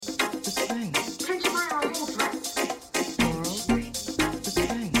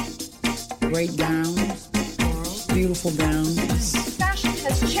great gowns, beautiful gowns. Fashion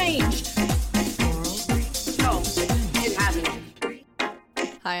has changed. No, it hasn't.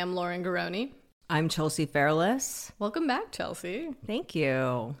 Hi, I'm Lauren Garoni. I'm Chelsea Fairless. Welcome back, Chelsea. Thank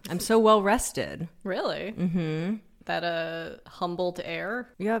you. I'm so well rested. Really? Mm-hmm. That humbled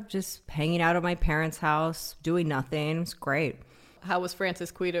air? Yep, just hanging out at my parents' house, doing nothing. It's great. How was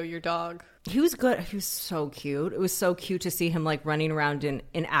Francis Guido, your dog? He was good. He was so cute. It was so cute to see him like running around in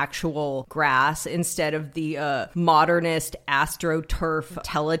actual grass instead of the modernist AstroTurf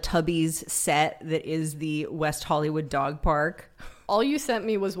Teletubbies set that is the West Hollywood Dog Park. All you sent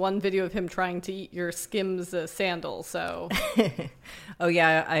me was one video of him trying to eat your Skims sandal, so... Oh,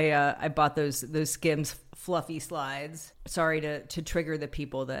 yeah, I bought those Skims fluffy slides. Sorry to trigger the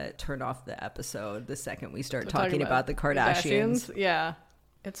people that turned off the episode the second we start talking about the Kardashians. Yeah,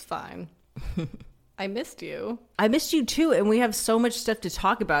 it's fine. I missed you. I missed you too, and we have so much stuff to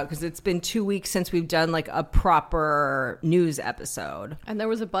talk about because it's been 2 weeks since we've done like a proper news episode. And there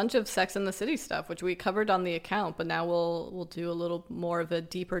was a bunch of Sex and the City stuff, which we covered on the account, but now we'll do a little more of a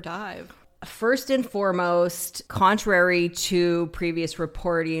deeper dive. First and foremost, contrary to previous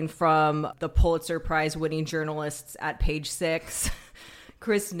reporting from the Pulitzer Prize winning journalists at Page Six,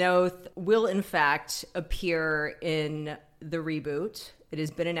 Chris Noth will in fact appear in the reboot. It has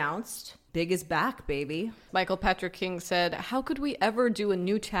been announced. Big is back, baby. Michael Patrick King said, "How could we ever do a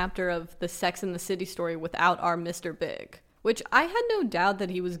new chapter of the Sex and the City story without our Mr. Big?" Which I had no doubt that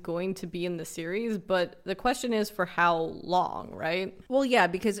he was going to be in the series, but the question is for how long, right? Well, yeah,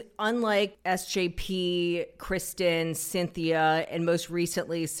 because unlike SJP, Kristen, Cynthia, and most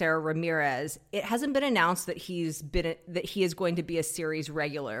recently Sarah Ramirez, it hasn't been announced that he is going to be a series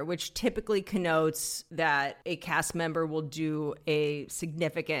regular, which typically connotes that a cast member will do a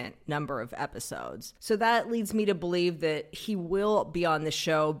significant number of episodes. So that leads me to believe that he will be on the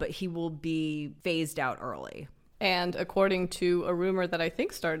show, but he will be phased out early. And according to a rumor that I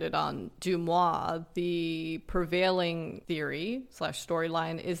think started on Dumois, the prevailing theory /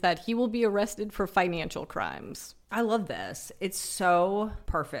 storyline is that he will be arrested for financial crimes. I love this. It's so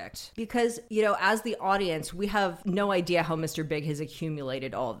perfect because, you know, as the audience, we have no idea how Mr. Big has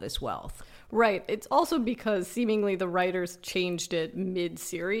accumulated all of this wealth. Right. It's also because seemingly the writers changed it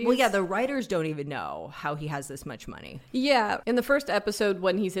mid-series. Well, yeah, the writers don't even know how he has this much money. Yeah. In the first episode,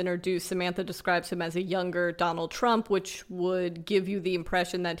 when he's introduced, Samantha describes him as a younger Donald Trump, which would give you the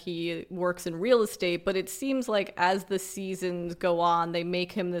impression that he works in real estate. But it seems like as the seasons go on, they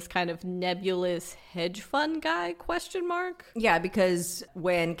make him this kind of nebulous hedge fund guy, ? Yeah, because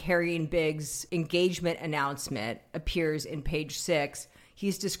when Carrie and Big's engagement announcement appears in Page Six,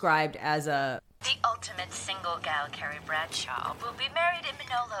 he's described as the ultimate single gal, Carrie Bradshaw, will be married in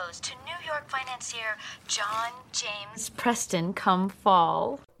Manolos to New York financier John James Preston come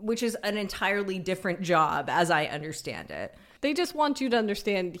fall. Which is an entirely different job, as I understand it. They just want you to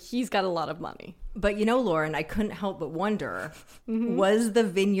understand he's got a lot of money. But you know, Lauren, I couldn't help but wonder, was the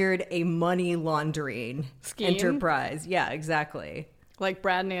vineyard a money laundering enterprise? Yeah, exactly. Like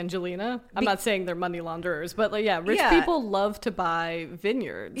Brad and Angelina? I'm not saying they're money launderers, but like, yeah, rich people love to buy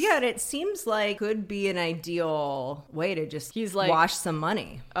vineyards. Yeah, and it seems like could be an ideal way to just wash some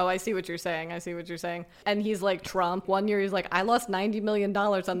money. Oh, I see what you're saying. And he's like Trump. One year he's like, I lost $90 million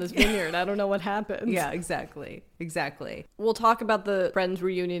on this vineyard. I don't know what happened. Yeah, exactly. We'll talk about the Friends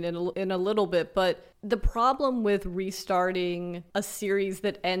reunion in a little bit, but the problem with restarting a series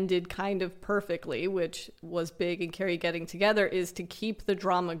that ended kind of perfectly, which was Big and Carrie getting together, is to keep the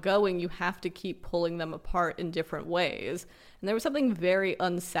drama going. You have to keep pulling them apart in different ways. And there was something very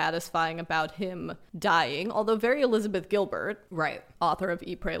unsatisfying about him dying, although very Elizabeth Gilbert, right, author of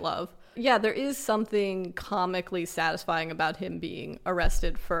Eat, Pray, Love. Yeah, there is something comically satisfying about him being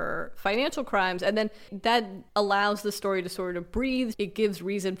arrested for financial crimes. And then that allows the story to sort of breathe. It gives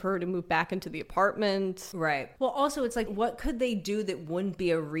reason for her to move back into the apartment. Right. Well, also, it's like, what could they do that wouldn't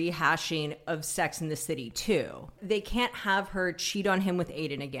be a rehashing of Sex and the City 2? They can't have her cheat on him with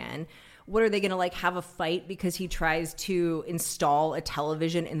Aiden again. What are they going to like have a fight because he tries to install a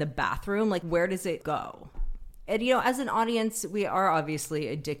television in the bathroom? Like, where does it go? And, you know, as an audience, we are obviously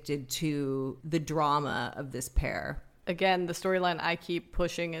addicted to the drama of this pair. Again, the storyline I keep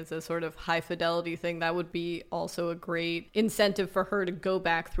pushing is a sort of high fidelity thing. That would be also a great incentive for her to go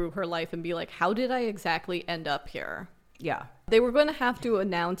back through her life and be like, how did I exactly end up here? Yeah. They were going to have to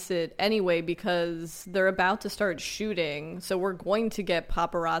announce it anyway because they're about to start shooting. So we're going to get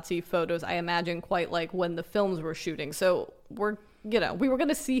paparazzi photos, I imagine, quite like when the films were shooting. So we were going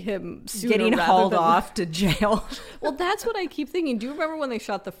to see him sooner getting hauled off to jail. Well, that's what I keep thinking. Do you remember when they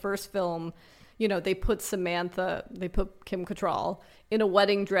shot the first film? they put Kim Cattrall in a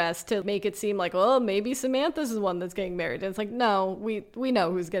wedding dress to make it seem like, oh, maybe Samantha's the one that's getting married. And it's like, no, we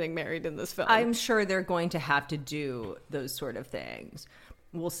know who's getting married in this film. I'm sure they're going to have to do those sort of things.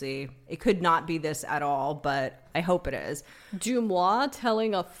 We'll see. It could not be this at all, but I hope it is. Dumois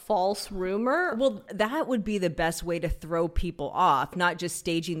telling a false rumor? Well, that would be the best way to throw people off, not just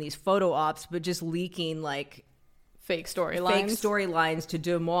staging these photo ops, but just leaking like fake storylines to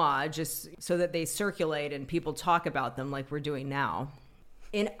Dumois just so that they circulate and people talk about them like we're doing now.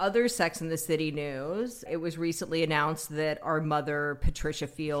 In other Sex and the City news, it was recently announced that our mother, Patricia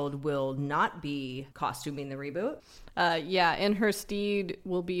Field, will not be costuming the reboot. In her stead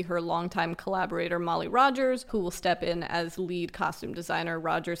will be her longtime collaborator, Molly Rogers, who will step in as lead costume designer.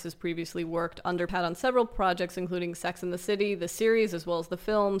 Rogers has previously worked under Pat on several projects, including Sex and the City, the series, as well as the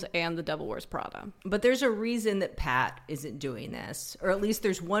films, and The Devil Wears Prada. But there's a reason that Pat isn't doing this, or at least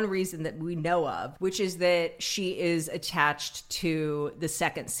there's one reason that we know of, which is that she is attached to the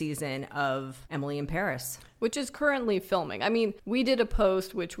second season of Emily in Paris, which is currently filming. I mean, we did a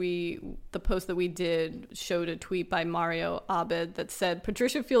post, the post that we did showed a tweet by Mario Abed that said,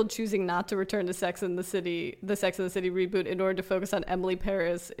 Patricia Field choosing not to return to Sex and the City reboot in order to focus on Emily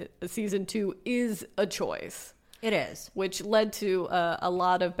Paris season 2 is a choice. It is. Which led to a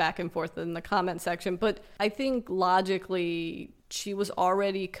lot of back and forth in the comment section. But I think logically, she was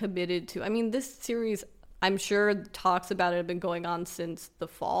already committed to, I mean, this series, I'm sure talks about it have been going on since the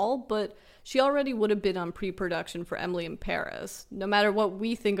fall, but she already would have been on pre-production for Emily in Paris. No matter what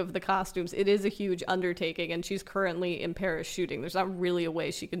we think of the costumes, it is a huge undertaking, and she's currently in Paris shooting. There's not really a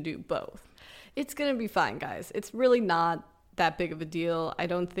way she can do both. It's going to be fine, guys. It's really not that big of a deal. I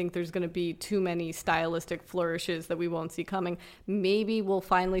don't think there's going to be too many stylistic flourishes that we won't see coming. Maybe we'll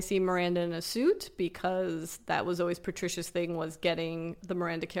finally see Miranda in a suit, because that was always Patricia's thing, was getting the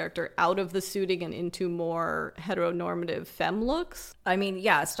Miranda character out of the suiting and into more heteronormative femme looks. I mean,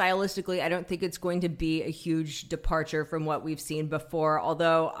 yeah, stylistically, I don't think it's going to be a huge departure from what we've seen before,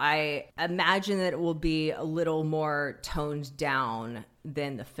 although I imagine that it will be a little more toned down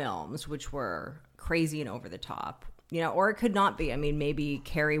than the films, which were crazy and over the top. Or it could not be. I mean, maybe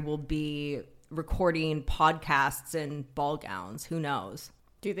Carrie will be recording podcasts in ball gowns. Who knows?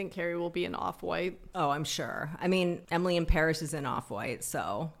 Do you think Carrie will be in off-white? Oh, I'm sure. I mean, Emily in Paris is in off-white,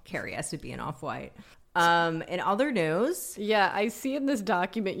 so Carrie has to be in off-white. In other news... Yeah, I see in this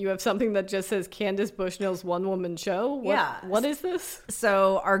document you have something that just says Candace Bushnell's one-woman show. Yeah. What is this?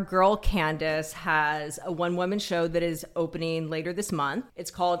 So our girl Candace has a one-woman show that is opening later this month. It's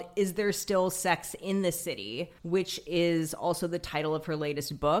called Is There Still Sex in the City?, which is also the title of her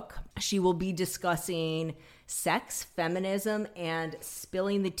latest book. She will be discussing sex, feminism, and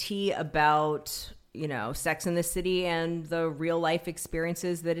spilling the tea about... Sex in the City and the real life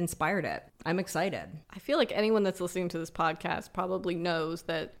experiences that inspired it. I'm excited. I feel like anyone that's listening to this podcast probably knows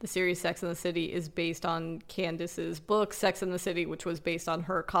that the series Sex in the City is based on Candace's book, Sex in the City, which was based on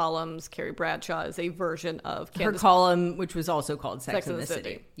her columns. Carrie Bradshaw is a version of Candace. Her column, which was also called Sex in the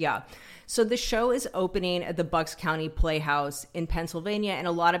City. Yeah. So the show is opening at the Bucks County Playhouse in Pennsylvania, and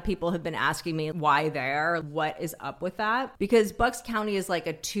a lot of people have been asking me why there, what is up with that? Because Bucks County is like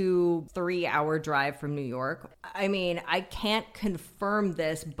a 2-3 hour drive from New York. I mean, I can't confirm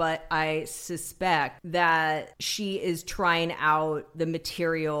this, but I suspect that she is trying out the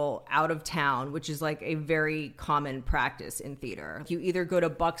material out of town, which is like a very common practice in theater. You either go to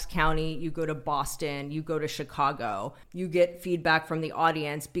Bucks County, you go to Boston, you go to Chicago, you get feedback from the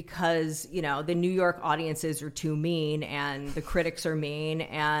audience because, the New York audiences are too mean and the critics are mean,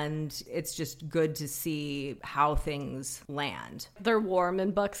 and it's just good to see how things land. They're warm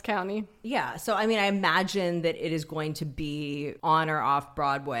in Bucks County. Yeah. So, I mean, I imagine that it is going to be on or off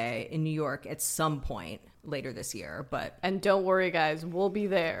Broadway in New York at some point later this year. And don't worry, guys, we'll be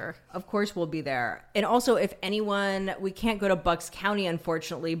there. Of course we'll be there. And also, if anyone, we can't go to Bucks County,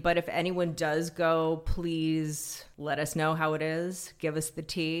 unfortunately, but if anyone does go, please let us know how it is. Give us the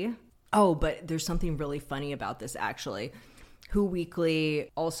tea. Oh, but there's something really funny about this, actually. Who Weekly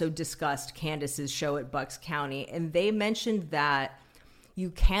also discussed Candace's show at Bucks County, and they mentioned that you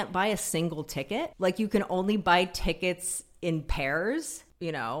can't buy a single ticket. Like, you can only buy tickets in pairs,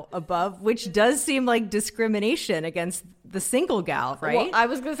 above, which does seem like discrimination against the single gal, right? Well, I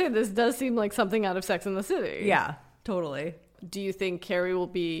was going to say, this does seem like something out of Sex and the City. Yeah, totally. Do you think Carrie will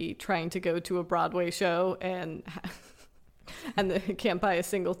be trying to go to a Broadway show and they can't buy a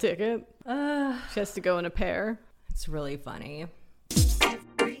single ticket? She has to go in a pair. It's really funny.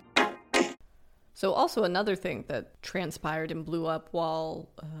 So also another thing that transpired and blew up while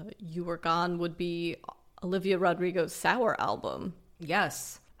you were gone would be Olivia Rodrigo's Sour album.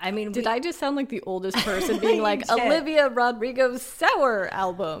 Yes. I mean, Did I just sound like the oldest person being like, Olivia Rodrigo's Sour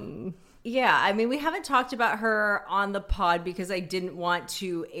album? Yeah, I mean, we haven't talked about her on the pod because I didn't want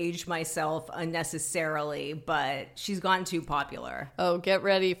to age myself unnecessarily, but she's gotten too popular. Oh, get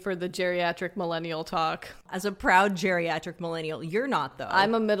ready for the geriatric millennial talk. As a proud geriatric millennial, you're not, though.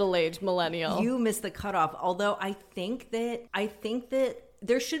 I'm a middle-aged millennial. You missed the cutoff, although I think that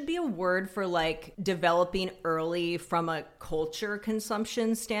there should be a word for like developing early from a culture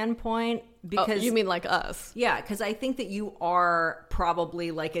consumption standpoint. Because you mean like us? Yeah, because I think that you are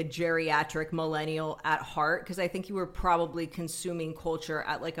probably like a geriatric millennial at heart, because I think you were probably consuming culture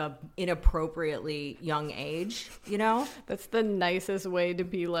at like a inappropriately young age, you know? That's the nicest way to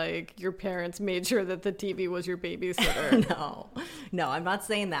be like, your parents made sure that the TV was your babysitter. No, I'm not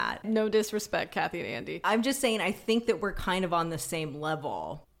saying that. No disrespect, Kathy and Andy. I'm just saying I think that we're kind of on the same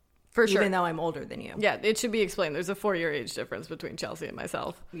level. For sure. Even though I'm older than you. Yeah, it should be explained. There's a 4-year age difference between Chelsea and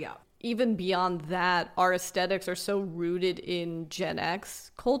myself. Yeah. Even beyond that, our aesthetics are so rooted in Gen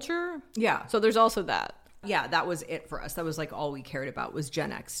X culture. Yeah. So there's also that. Yeah, that was it for us. That was like all we cared about was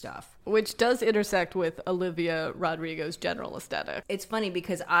Gen X stuff. Which does intersect with Olivia Rodrigo's general aesthetic. It's funny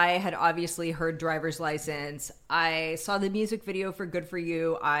because I had obviously heard Driver's License. I saw the music video for Good For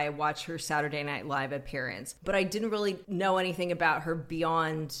You. I watched her Saturday Night Live appearance. But I didn't really know anything about her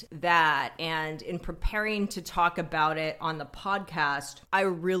beyond that. And in preparing to talk about it on the podcast, I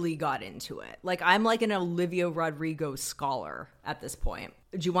really got into it. Like, I'm like an Olivia Rodrigo scholar at this point.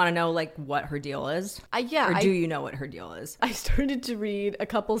 Do you want to know like what her deal is? Yeah. Or do you know what her deal is? I started to read a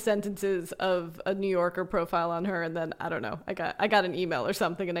couple sentences of a New Yorker profile on her, and then I don't know. I got an email or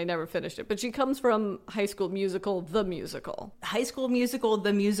something, and I never finished it. But she comes from High School Musical, the musical. High School Musical,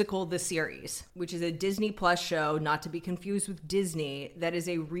 the series, which is a Disney Plus show, not to be confused with Disney. That is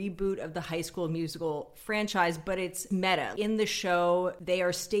a reboot of the High School Musical franchise, but it's meta. In the show, they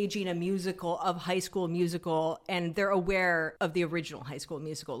are staging a musical of High School Musical, and they're aware of the original High School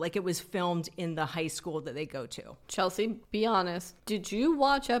Musical. Like, it was filmed in the high school that they go to. Chelsea, be honest. Did you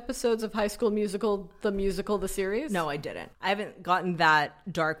watch episodes of High School Musical, the series? No, I didn't. I haven't gotten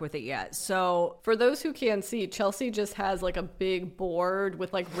that dark with it yet. So for those who can't see, Chelsea just has like a big board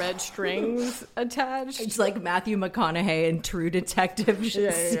with like red strings attached. It's like Matthew McConaughey in True Detective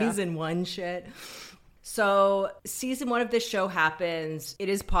season 1 shit. So season 1 of this show happens. It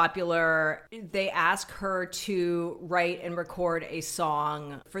is popular. They ask her to write and record a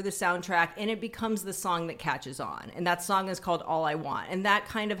song for the soundtrack, and it becomes the song that catches on. And that song is called All I Want. And that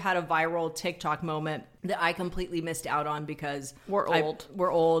kind of had a viral TikTok moment that I completely missed out on because we're old.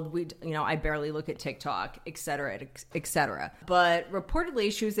 We're old. I barely look at TikTok, et cetera, et cetera. But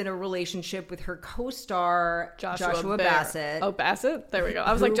reportedly, she was in a relationship with her co-star Joshua Bassett. Oh, Bassett? There we go.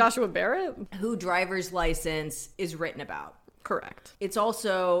 I was like, Joshua Barrett? Who Driver's License is written about. Correct. It's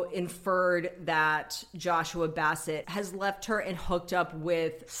also inferred that Joshua Bassett has left her and hooked up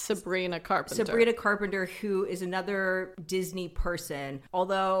with Sabrina Carpenter, who is another Disney person.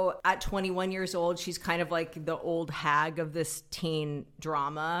 Although at 21 years old, she's kind of like the old hag of this teen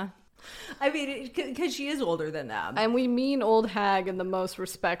drama. I mean, because she is older than them. And we mean old hag in the most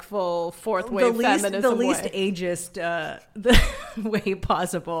respectful fourth wave feminism the least ageist the way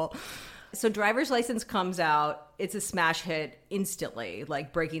possible. So Driver's License comes out. It's a smash hit instantly,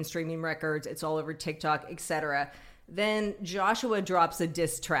 like breaking streaming records. It's all over TikTok, etc. Then Joshua drops a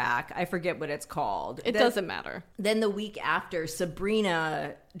diss track. I forget what it's called. It doesn't matter. Then the week after,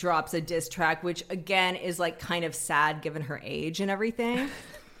 Sabrina drops a diss track, which again is like kind of sad given her age and everything.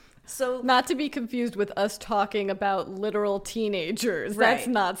 So not to be confused with us talking about literal teenagers. Right. That's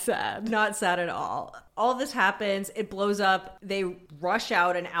not sad. Not sad at all. All this happens. It blows up. They rush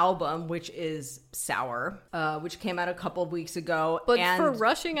out an album, which is Sour, which came out a couple of weeks ago. But for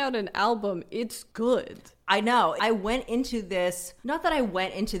rushing out an album, it's good. I know. I went into this, not that I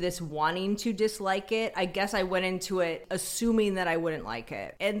went into this wanting to dislike it. I guess I went into it assuming that I wouldn't like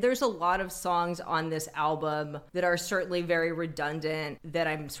it. And there's a lot of songs on this album that are certainly very redundant that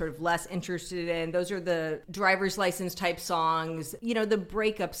I'm sort of less interested in. Those are the Driver's License type songs, the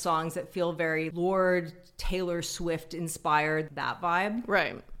breakup songs that feel very Lord Taylor Swift inspired, that vibe.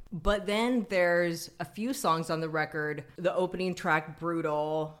 Right. But then there's a few songs on the record, the opening track,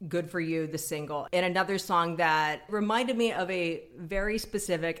 Brutal, Good For You, the single, and another song that reminded me of a very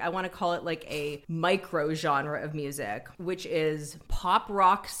specific, I want to call it like a micro genre of music, which is pop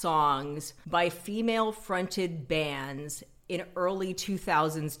rock songs by female fronted bands in early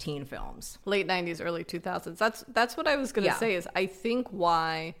 2000s teen films. Late 90s, early 2000s. That's what I was going to say is I think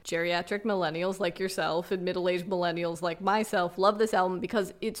why geriatric millennials like yourself and middle-aged millennials like myself love this album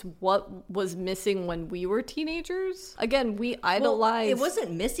because it's what was missing when we were teenagers. Again, we idolize... Well, it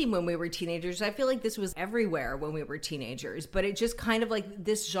wasn't missing when we were teenagers. I feel like this was everywhere when we were teenagers, but it just kind of like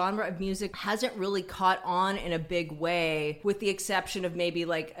this genre of music hasn't really caught on in a big way, with the exception of maybe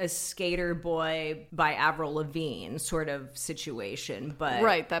like a Skater Boy by Avril Lavigne sort of situation. But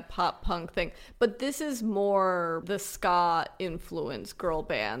right, that pop punk thing. But this is more the ska influenced girl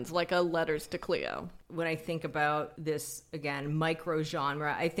bands, like a Letters to Cleo. When I think about this, again, micro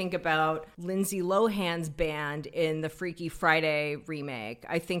genre, I think about Lindsay Lohan's band in the Freaky Friday remake.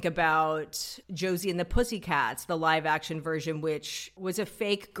 I think about Josie and the Pussycats, the live action version, which was a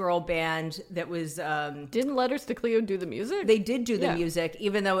fake girl band that was... Didn't Letters to Cleo do the music? They did do the music,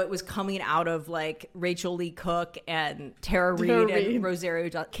 even though it was coming out of like Rachel Lee Cook and Tara Reid and Rosario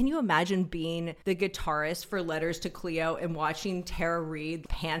Dawson. Can you imagine being the guitarist for Letters to Cleo and watching Tara Reid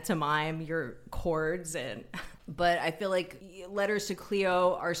pantomime your chords? But I feel like Letters to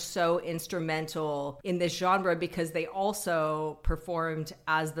Cleo are so instrumental in this genre because they also performed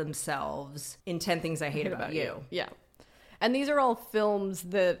as themselves in 10 Things I Hate About You. Yeah. And these are all films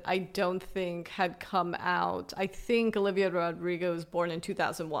that I don't think had come out. I think Olivia Rodrigo was born in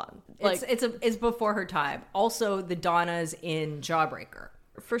 2001. It's before her time. Also, the Donnas in Jawbreaker.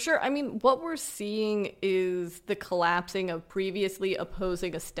 For sure. I mean, what we're seeing is the collapsing of previously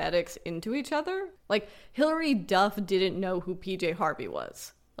opposing aesthetics into each other. Like, Hilary Duff didn't know who PJ Harvey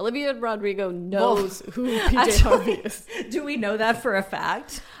was. Olivia Rodrigo knows who PJ Harvey is. Do we know that for a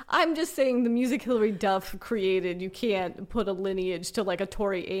fact? I'm just saying the music Hilary Duff created, you can't put a lineage to like a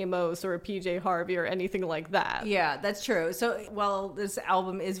Tori Amos or a PJ Harvey or anything like that. Yeah, that's true. So while this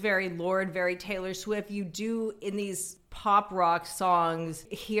album is very Lorde, very Taylor Swift, you do in these pop rock songs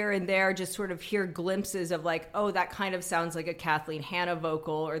here and there just sort of hear glimpses of like, oh, that kind of sounds like a Kathleen Hanna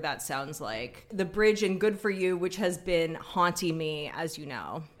vocal, or that sounds like the bridge in Good For You, which has been haunting me, as you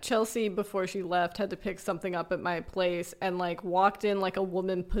know. Chelsea, before she left, had to pick something up at my place and like walked in like a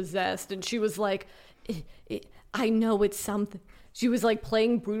woman possessed, and she was like, I know it's something. She was like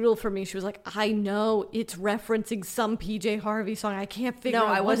playing Brutal for me. She was like, I know it's referencing some PJ Harvey song. I can't figure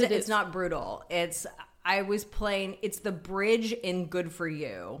out what it is. It's not Brutal. I was playing, it's the bridge in Good For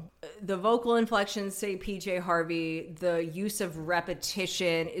You. The vocal inflections say PJ Harvey. The use of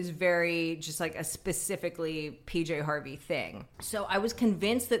repetition is very just like a specifically PJ Harvey thing. So I was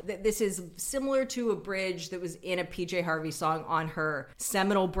convinced that this is similar to a bridge that was in a PJ Harvey song on her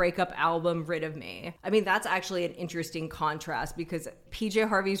seminal breakup album, Rid of Me. I mean, that's actually an interesting contrast because PJ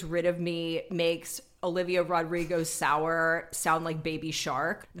Harvey's Rid of Me makes Olivia Rodrigo's Sour sound like Baby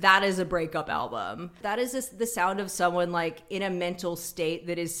Shark. That is a breakup album. That is the sound of someone like in a mental state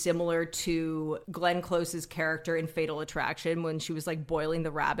that is similar to Glenn Close's character in Fatal Attraction when she was like boiling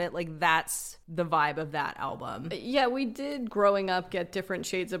the rabbit. Like that's the vibe of that album. Yeah, we did growing up get different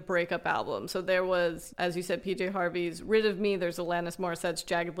shades of breakup albums. So there was, as you said, PJ Harvey's Rid of Me. There's Alanis Morissette's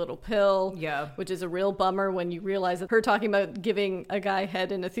Jagged Little Pill. Yeah. Which is a real bummer when you realize that her talking about giving a guy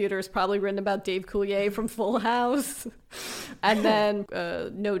head in a theater is probably written about Dave Coulier from Full House. And then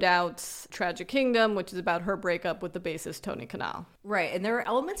No Doubt's Tragic Kingdom, which is about her breakup with the bassist Tony Kanal. Right, and there are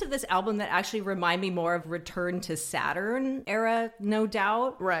elements of this album that actually remind me more of Return to Saturn era, No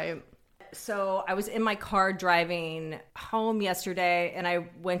Doubt. Right. So I was in my car driving home yesterday, and I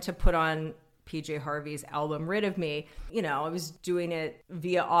went to put on PJ Harvey's album Rid of Me. You know, I was doing it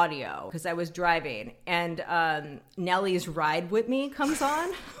via audio because I was driving, and Nelly's Ride With Me comes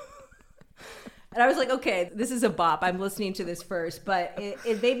on. And I was like, okay, this is a bop. I'm listening to this first. But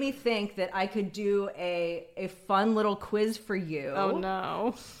it made me think that I could do a fun little quiz for you. Oh,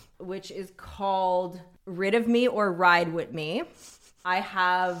 no. Which is called Rid of Me or Ride With Me. I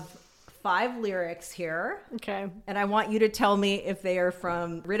have 5 lyrics here. Okay. And I want you to tell me if they are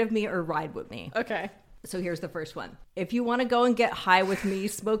from Rid of Me or Ride With Me. Okay. So here's the first one. If you want to go and get high with me,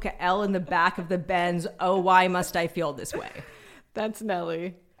 smoke a L in the back of the Benz. Oh, why must I feel this way? That's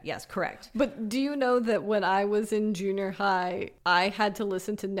Nelly. Yes, correct. But do you know that when I was in junior high, I had to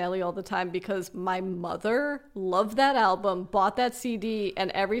listen to Nelly all the time because my mother loved that album, bought that CD, and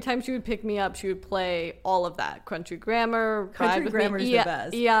every time she would pick me up, she would play all of that. Country Grammar, Country Grammar's the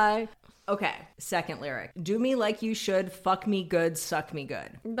best. EI. Okay, second lyric. Do me like you should, fuck me good, suck me good.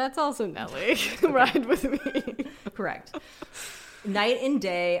 That's also Nelly. Ride with me. Correct. Night and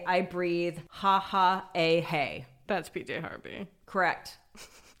day, I breathe, ha ha, a hey. That's PJ Harvey. Correct.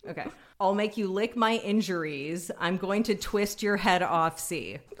 Okay. I'll make you lick my injuries. I'm going to twist your head off,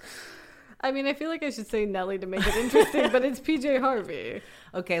 see. I mean, I feel like I should say Nelly to make it interesting, but it's PJ Harvey.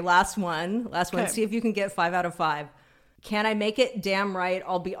 Okay, last one. Okay. See if you can get 5 out of 5. Can I make it? Damn right.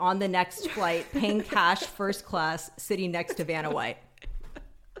 I'll be on the next flight, paying cash, first class, sitting next to Vanna White.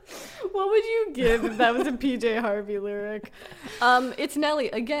 What would you give if that was a PJ Harvey lyric? It's Nelly.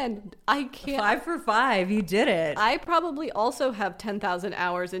 Again, I can't. 5 for 5. You did it. I probably also have 10,000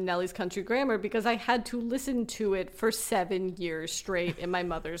 hours in Nelly's Country Grammar because I had to listen to it for 7 years straight in my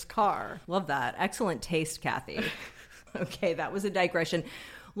mother's car. Love that. Excellent taste, Kathy. Okay, that was a digression.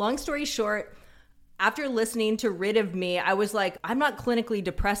 Long story short, after listening to Rid of Me, I was like, I'm not clinically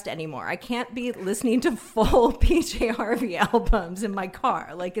depressed anymore. I can't be listening to full PJ Harvey albums in my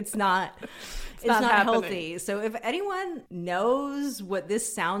car. Like, it's not healthy. So if anyone knows what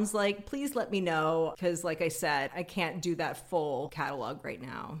this sounds like, please let me know. Because like I said, I can't do that full catalog right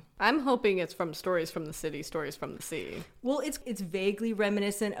now. I'm hoping it's from Stories from the City, Stories from the Sea. Well, it's vaguely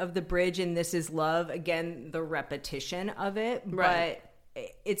reminiscent of The Bridge and This Is Love. Again, the repetition of it. Right. But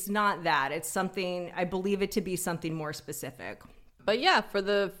it's not that. It's something, I believe it to be something more specific. But yeah, for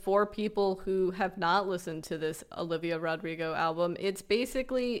the 4 people who have not listened to this Olivia Rodrigo album, it's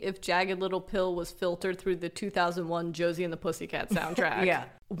basically if Jagged Little Pill was filtered through the 2001 Josie and the Pussycat soundtrack. Yeah.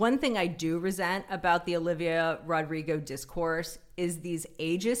 One thing I do resent about the Olivia Rodrigo discourse is these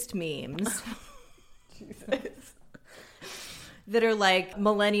ageist memes. Jesus. That are like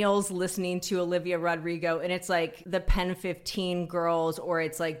millennials listening to Olivia Rodrigo, and it's like the Pen 15 girls, or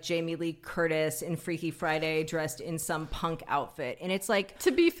it's like Jamie Lee Curtis in Freaky Friday dressed in some punk outfit. And it's like,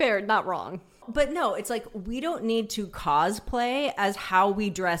 to be fair, not wrong. But no, it's like we don't need to cosplay as how we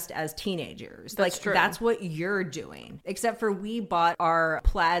dressed as teenagers. That's like true. That's what you're doing. Except for we bought our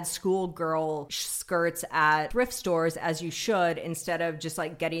plaid schoolgirl skirts at thrift stores as you should, instead of just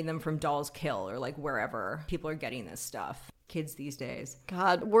like getting them from Dolls Kill or like wherever people are getting this stuff. Kids these days.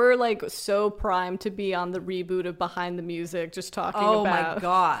 God, we're like so primed to be on the reboot of Behind the Music, just talking about. Oh my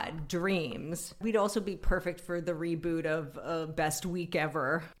God, dreams. We'd also be perfect for the reboot of Best Week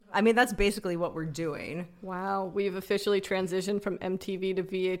Ever. I mean, that's basically what we're doing. Wow, we've officially transitioned from MTV to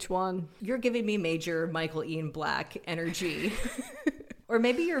VH1. You're giving me major Michael Ian Black energy. Or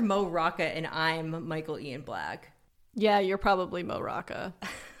maybe you're Mo Rocca and I'm Michael Ian Black. Yeah, you're probably Mo Rocca.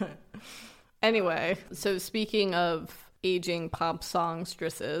 Anyway, so speaking of aging pop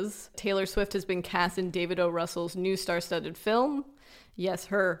songstresses, Taylor Swift has been cast in David O. Russell's new star-studded film. Yes,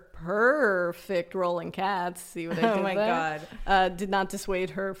 her perfect role in Cats. See what I did there? Oh my God. Did not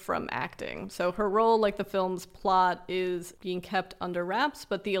dissuade her from acting. So her role, like the film's plot, is being kept under wraps,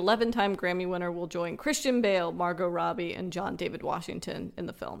 but the 11-time Grammy winner will join Christian Bale, Margot Robbie, and John David Washington in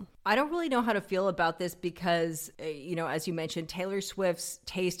the film. I don't really know how to feel about this because, as you mentioned, Taylor Swift's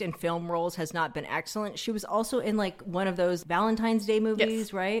taste in film roles has not been excellent. She was also in like one of those Valentine's Day movies,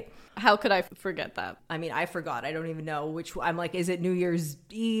 yes. Right? How could I forget that? I mean, I forgot. I don't even know which. I'm like, is it New Year's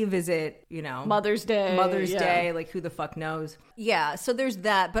Eve? Is it, Mother's Day? Mother's Day? Like, who the fuck knows? Yeah, so there's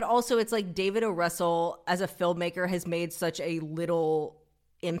that. But also, it's like David O. Russell, as a filmmaker, has made such a little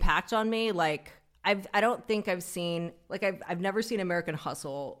impact on me. Like, I don't think I've seen, like, I've never seen American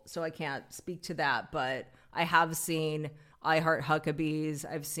Hustle, so I can't speak to that. But I have seen I Heart Huckabees.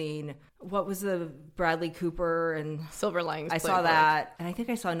 I've seen, what was the Bradley Cooper and Silver Linings I Playbook. saw that. And I think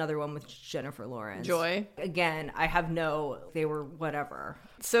I saw another one with Jennifer Lawrence. Joy. Again, they were whatever.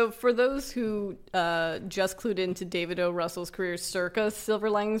 So for those who just clued into David O. Russell's career circa Silver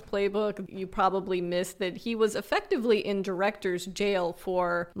Linings Playbook, you probably missed that he was effectively in director's jail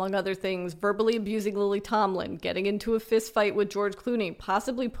for, among other things, verbally abusing Lily Tomlin, getting into a fist fight with George Clooney,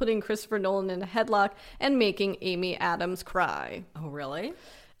 possibly putting Christopher Nolan in a headlock, and making Amy Adams cry. Oh, really?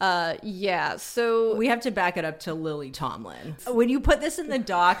 Yeah, so we have to back it up to Lily Tomlin. When you put this in the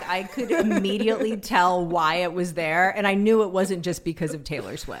doc, I could immediately tell why it was there, and I knew it wasn't just because of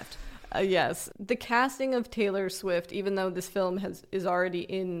Taylor Swift. Yes. The casting of Taylor Swift, even though this film is already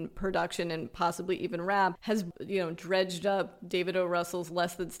in production and possibly even wrapped, has, dredged up David O. Russell's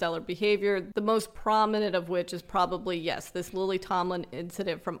less than stellar behavior. The most prominent of which is probably, yes, this Lily Tomlin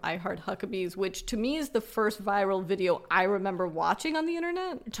incident from I Heart Huckabees, which to me is the first viral video I remember watching on the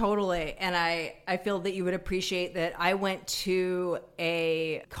internet. Totally. And I feel that you would appreciate that I went to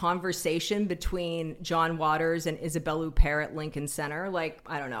a conversation between John Waters and Isabelle Huppert at Lincoln Center, like,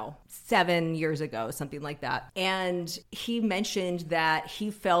 I don't know, 7 years ago, something like that. And he mentioned that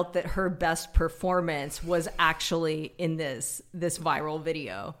he felt that her best performance was actually in this viral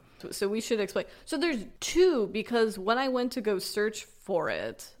video. So we should explain. So there's two, because when I went to go search for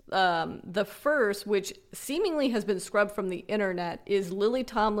it, The first, which seemingly has been scrubbed from the internet, is Lily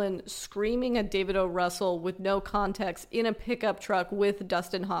Tomlin screaming at David O. Russell with no context in a pickup truck with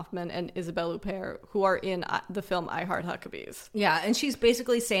Dustin Hoffman and Isabelle Huppert, who are in the film I Heart Huckabees. Yeah, and she's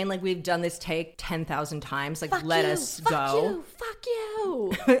basically saying, like, we've done this take 10,000 times. Like, let us go. Fuck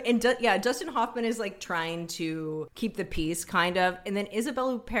you. And Dustin Hoffman is, like, trying to keep the peace, kind of. And then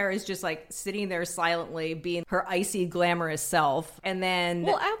Isabelle Huppert is just, like, sitting there silently, being her icy, glamorous self. And then...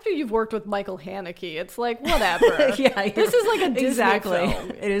 Well, after you've worked with Michael Haneke, it's like, whatever. Yeah, this is like a Disney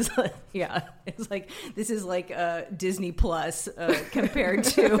film. It is, yeah. It's like, this is like Disney Plus compared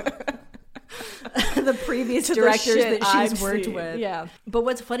to... the previous directors that she's worked with. Yeah. But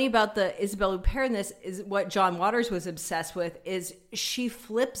what's funny about the Isabelle Huppert in this is what John Waters was obsessed with is she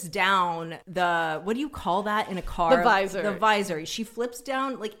flips down the, what do you call that in a car? The visor. The visor. She flips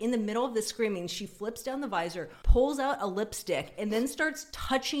down, like in the middle of the screaming, she flips down the visor, pulls out a lipstick, and then starts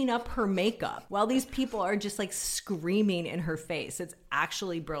touching up her makeup while these people are just like screaming in her face. It's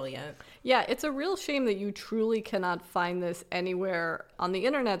actually brilliant. Yeah, it's a real shame that you truly cannot find this anywhere on the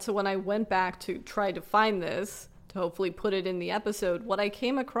internet. So when I went back to try to find this, to hopefully put it in the episode, what I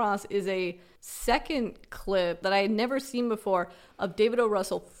came across is a second clip that I had never seen before of David O.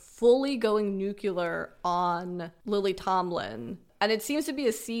 Russell fully going nuclear on Lily Tomlin. And it seems to be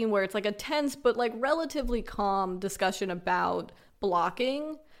a scene where it's like a tense but like relatively calm discussion about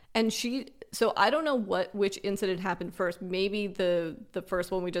blocking. And so I don't know which incident happened first. Maybe the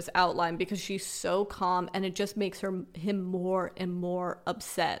first one we just outlined, because she's so calm and it just makes him more and more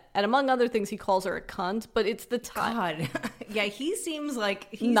upset. And among other things, he calls her a cunt, but it's the time. God. Yeah, he seems like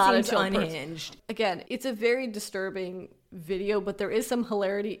he Not seems a chill unhinged. person. Again, it's a very disturbing video, but there is some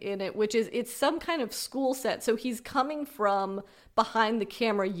hilarity in it, which is it's some kind of school set. So he's coming from behind the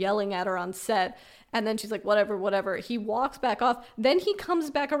camera yelling at her on set. And then she's like, whatever. He walks back off. Then he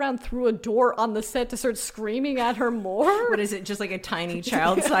comes back around through a door on the set to start screaming at her more. What is it? Just like a tiny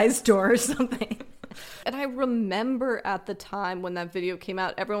child-sized door or something? And I remember at the time when that video came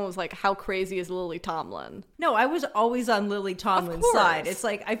out, everyone was like, how crazy is Lily Tomlin? No, I was always on Lily Tomlin's side. It's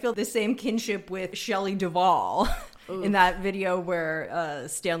like I feel the same kinship with Shelley Duvall in that video where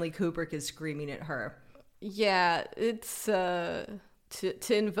Stanley Kubrick is screaming at her. Yeah, it's...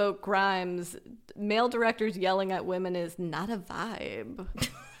 To invoke Grimes, male directors yelling at women is not a vibe.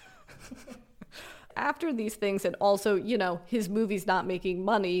 After these things, and also, his movie's not making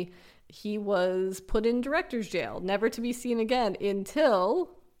money, he was put in director's jail, never to be seen again until,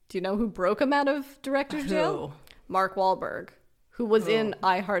 do you know who broke him out of director's jail? Mark Wahlberg, who was in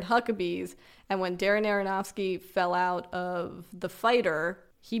I Heart Huckabees. And when Darren Aronofsky fell out of The Fighter,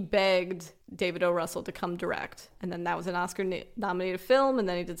 he begged David O. Russell to come direct. And then that was an Oscar-nominated film, and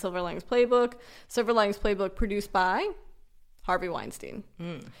then he did Silver Linings Playbook. Silver Linings Playbook produced by Harvey Weinstein.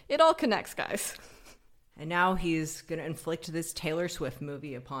 It all connects, guys. And now he's going to inflict this Taylor Swift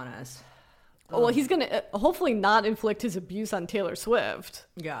movie upon us. Well, he's going to hopefully not inflict his abuse on Taylor Swift.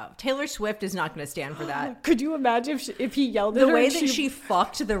 Yeah. Taylor Swift is not going to stand for that. Could you imagine if he yelled at her? The way that she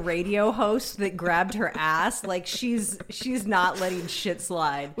fucked the radio host that grabbed her ass, like she's not letting shit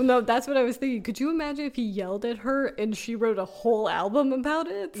slide. Well, no, that's what I was thinking. Could you imagine if he yelled at her and she wrote a whole album about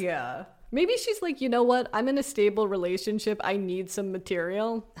it? Yeah. Maybe she's like, you know what? I'm in a stable relationship. I need some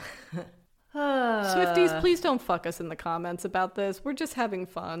material. Swifties, please don't fuck us in the comments about this. We're just having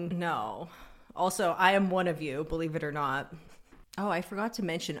fun. No. Also, I am one of you, believe it or not. Oh, I forgot to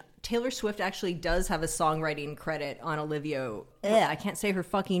mention, Taylor Swift actually does have a songwriting credit on Olivia. I can't say her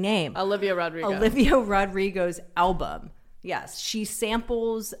fucking name. Olivia Rodrigo. Olivia Rodrigo's album. Yes, she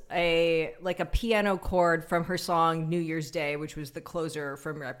samples a piano chord from her song New Year's Day, which was the closer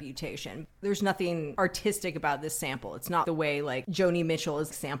from Reputation. There's nothing artistic about this sample. It's not the way like Joni Mitchell is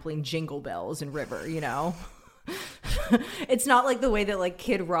sampling Jingle Bells and River, It's not like the way that like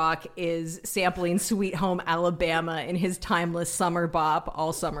Kid Rock is sampling Sweet Home Alabama in his timeless summer bop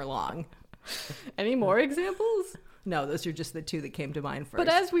all summer long. Any more examples? No, those are just the two that came to mind first. But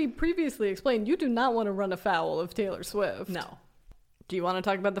as we previously explained, you do not want to run afoul of Taylor Swift. No. Do you want to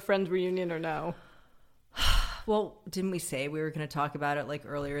talk about the Friends reunion or no? Well, didn't we say we were going to talk about it like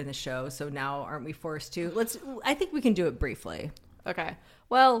earlier in the show? So now aren't we forced to? I think we can do it briefly. Okay.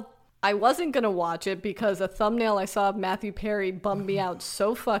 Well, I wasn't going to watch it because a thumbnail I saw of Matthew Perry bummed me out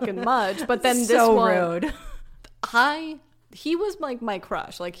so fucking much. But then this one... rude. He was like my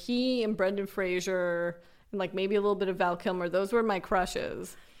crush. Like he and Brendan Fraser and like maybe a little bit of Val Kilmer. Those were my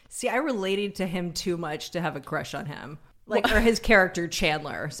crushes. See, I related to him too much to have a crush on him. Or his character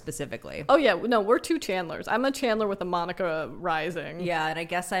Chandler specifically. Oh yeah, no, we're two Chandlers. I'm a Chandler with a Monica Rising. Yeah, and I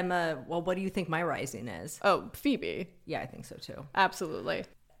guess I'm what do you think my Rising is? Oh, Phoebe. Yeah, I think so too. Absolutely.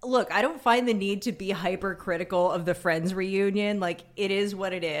 Look, I don't find the need to be hypercritical of the Friends reunion. Like, it is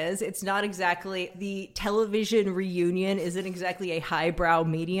what it is. It's not exactly, the television reunion isn't exactly a highbrow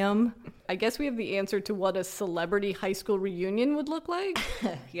medium. I guess we have the answer to what a celebrity high school reunion would look like.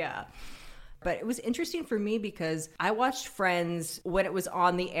 Yeah. But it was interesting for me because I watched Friends when it was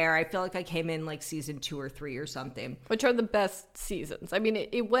on the air. I feel like I came in like season 2 or 3 or something. Which are the best seasons. I mean,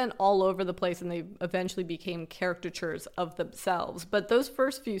 it went all over the place and they eventually became caricatures of themselves. But those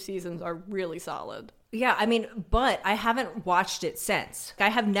first few seasons are really solid. Yeah, I mean, but I haven't watched it since. I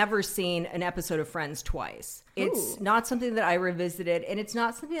have never seen an episode of Friends twice. It's not something that I revisited, and it's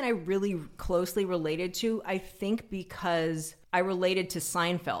not something that I really closely related to, I think because I related to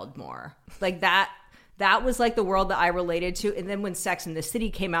Seinfeld more. Like that was like the world that I related to. And then when Sex and the City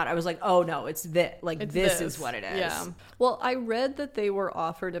came out, I was like, oh no, it's this. Like, this is what it is. Yeah. Well, I read that they were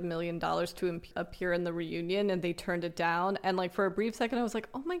offered $1 million to appear in the reunion and they turned it down. And like for a brief second, I was like,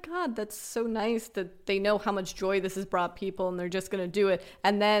 oh my God, that's so nice that they know how much joy this has brought people and they're just going to do it.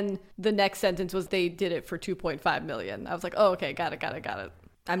 And then the next sentence was they did it for $2.5 million. I was like, oh, okay, got it.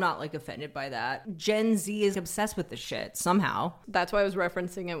 I'm not like offended by that. Gen Z is obsessed with the shit somehow. That's why I was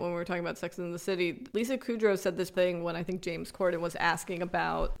referencing it when we were talking about Sex and the City. Lisa Kudrow said this thing when I think James Corden was asking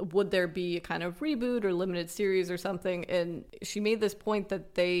about would there be a kind of reboot or limited series or something. And she made this point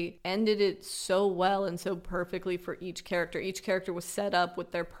that they ended it so well and so perfectly for each character. Each character was set up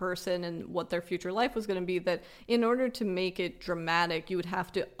with their person and what their future life was going to be, that in order to make it dramatic, you would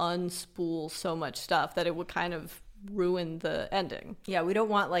have to unspool so much stuff that it would kind of ruin the ending. Yeah, we don't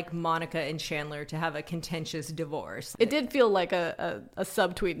want like Monica and Chandler to have a contentious divorce. It did feel like a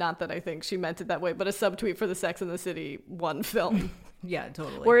subtweet, not that I think she meant it that way, but a subtweet for the Sex and the City 1 film. Yeah,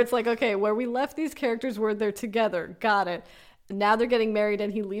 totally. Where it's like, okay, where we left these characters where they're together, got it. Now they're getting married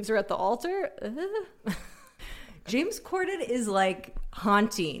and he leaves her at the altar? James Corden is like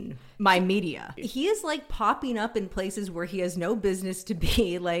haunting my media. He is like popping up in places where he has no business to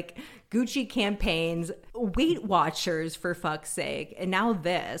be, like Gucci campaigns, Weight Watchers for fuck's sake, and now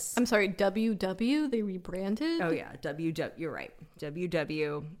this. I'm sorry, WW? They rebranded? Oh yeah, WW, you're right.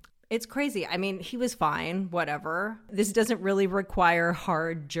 WW. It's crazy. I mean, he was fine, whatever. This doesn't really require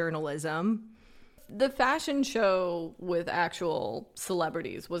hard journalism. The fashion show with actual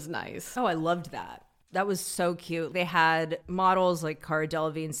celebrities was nice. Oh, I loved that. That was so cute. They had models like Cara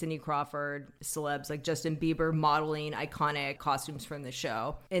Delevingne, Cindy Crawford, celebs like Justin Bieber modeling iconic costumes from the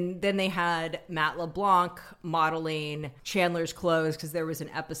show. And then they had Matt LeBlanc modeling Chandler's clothes because there was an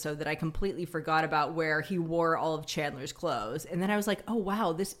episode that I completely forgot about where he wore all of Chandler's clothes. And then I was like, oh,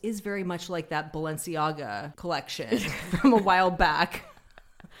 wow, this is very much like that Balenciaga collection from a while back.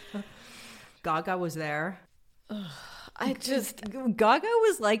 Gaga was there. Gaga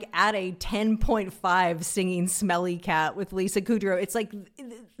was like at a 10.5 singing Smelly Cat with Lisa Kudrow. It's like,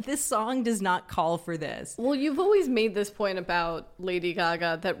 this song does not call for this. Well, you've always made this point about Lady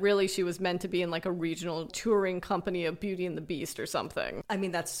Gaga that really she was meant to be in like a regional touring company of Beauty and the Beast or something. I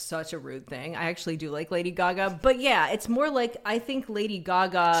mean, that's such a rude thing. I actually do like Lady Gaga. But yeah, it's more like, I think Lady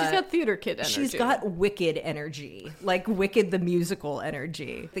Gaga... She's got theater kid energy. She's got Wicked energy. Like Wicked the musical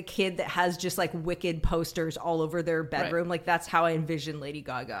energy. The kid that has just like Wicked posters all over their bedroom. Right. Like that's how I envision Lady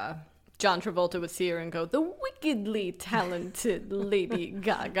Gaga. John Travolta would see her and go, the wickedly talented Lady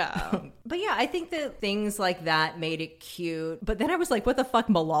Gaga. But yeah, I think that things like that made it cute. But then I was like, what the fuck,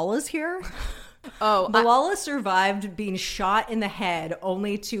 Malala's here? Oh, Malala survived being shot in the head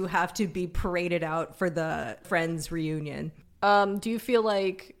only to have to be paraded out for the Friends reunion. Do you feel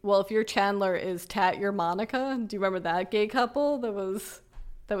like, well, if your Chandler is Tat, you're Monica? Do you remember that gay couple that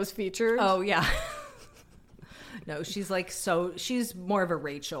was featured? Oh, yeah. No, she's like, so she's more of a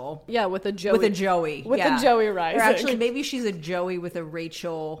Rachel. Yeah, with a Joey. With a Joey. With a Joey rising. Or actually, maybe she's a Joey with a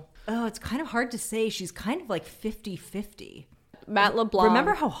Rachel. Oh, it's kind of hard to say. She's kind of like 50-50. Matt LeBlanc.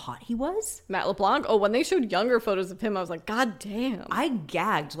 Remember how hot he was? Matt LeBlanc? Oh, when they showed younger photos of him, I was like, God damn. I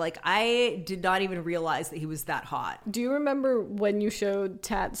gagged. Like, I did not even realize that he was that hot. Do you remember when you showed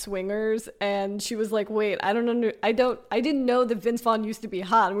Tat Swingers and she was like, wait, I didn't know that Vince Vaughn used to be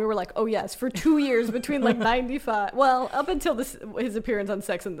hot. And we were like, oh yes, for 2 years between like 95. Well, up until his appearance on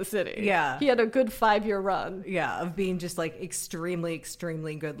Sex and the City. Yeah. He had a good 5-year run. Yeah, of being just like extremely,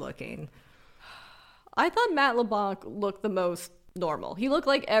 extremely good looking. I thought Matt LeBlanc looked the most normal. He looked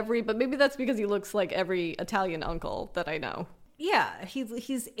like but maybe that's because he looks like every Italian uncle that I know. Yeah,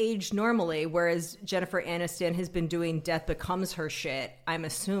 he's aged normally, whereas Jennifer Aniston has been doing Death Becomes Her shit, I'm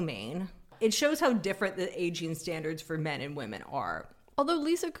assuming. It shows how different the aging standards for men and women are. Although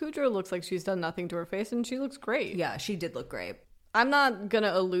Lisa Kudrow looks like she's done nothing to her face and she looks great. Yeah, she did look great. I'm not going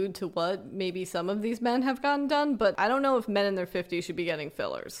to allude to what maybe some of these men have gotten done, but I don't know if men in their 50s should be getting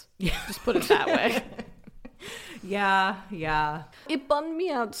fillers. Yeah. Just put it that way. Yeah. It bummed me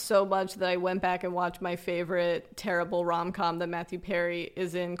out so much that I went back and watched my favorite terrible rom-com that Matthew Perry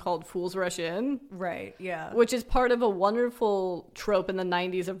is in called Fools Rush In. Right, yeah. Which is part of a wonderful trope in the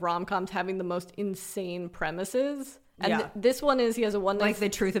 90s of rom-coms having the most insane premises. And this one is he has a one night... Like The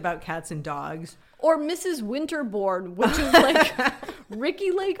Truth About Cats and Dogs. Or Mrs. Winterbourne, which is like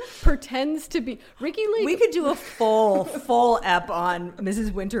Ricky Lake pretends to be Ricky Lake. We could do a full ep on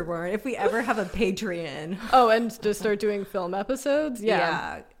Mrs. Winterbourne if we ever have a Patreon. Oh, and to start doing film episodes?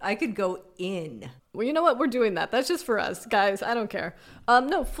 Yeah. I could go in. Well, you know what? We're doing that. That's just for us, guys. I don't care.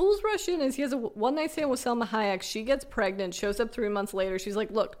 No, Fools Rush In is he has a one night stand with Selma Hayek. She gets pregnant, shows up 3 months later. She's like,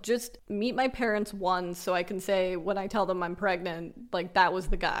 look, just meet my parents once so I can say when I tell them I'm pregnant, like that was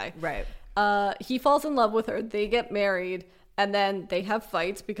the guy. Right. He falls in love with her. They get married, and then they have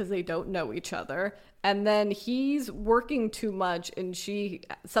fights because they don't know each other. And then he's working too much, and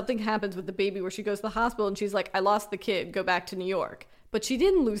something happens with the baby where she goes to the hospital, and she's like, I lost the kid. Go back to New York. But she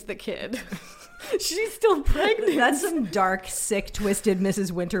didn't lose the kid. She's still pregnant. That's some dark, sick, twisted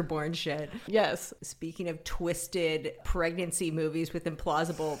Mrs. Winterbourne shit. Yes. Speaking of twisted pregnancy movies with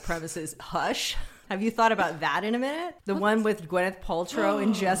implausible premises, Hush. Have you thought about that in a minute? The one with Gwyneth Paltrow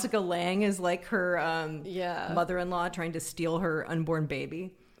and Jessica Lange is like her mother-in-law trying to steal her unborn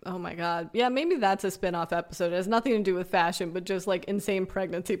baby. Oh my God. Yeah, maybe that's a spin-off episode. It has nothing to do with fashion, but just like insane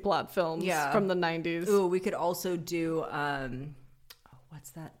pregnancy plot films from the 90s. Ooh, we could also do,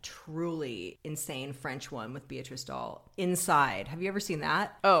 what's that truly insane French one with Beatrice Dahl? Inside. Have you ever seen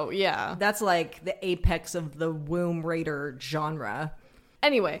that? Oh, yeah. That's like the apex of the womb raider genre.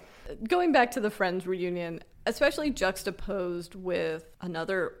 Anyway, going back to the Friends reunion, especially juxtaposed with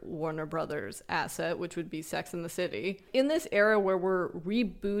another Warner Brothers asset, which would be Sex and the City. In this era where we're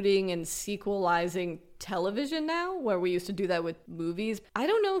rebooting and sequelizing television now, where we used to do that with movies, I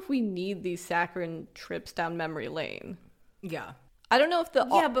don't know if we need these saccharine trips down memory lane. Yeah. I don't know if the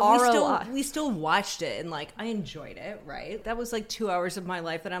but we still watched it and like I enjoyed it, right? That was like 2 hours of my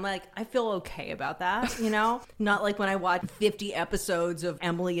life that I'm like, I feel okay about that, you know? Not like when I watch 50 episodes of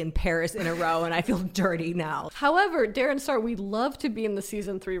Emily in Paris in a row and I feel dirty now. However, Darren Star, we'd love to be in the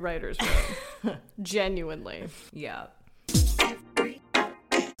season 3 writers' room. Genuinely. Yeah.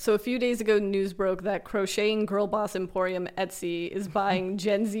 So a few days ago, news broke that crocheting girl boss emporium Etsy is buying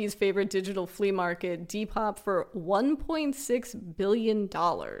Gen Z's favorite digital flea market, Depop, for $1.6 billion.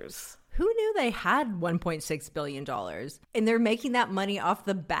 Who knew they had $1.6 billion? And they're making that money off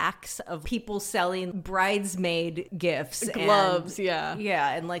the backs of people selling bridesmaid gifts. Gloves, Yeah,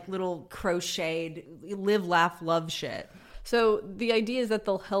 and like little crocheted live, laugh, love shit. So the idea is that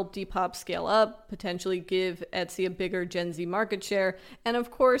they'll help Depop scale up, potentially give Etsy a bigger Gen Z market share, and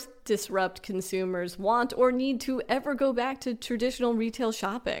of course disrupt consumers' want or need to ever go back to traditional retail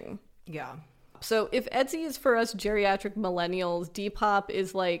shopping. Yeah. So if Etsy is for us geriatric millennials, Depop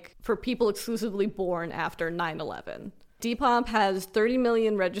is like for people exclusively born after 9/11. Depop has 30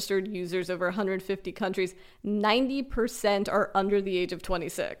 million registered users over 150 countries. 90% are under the age of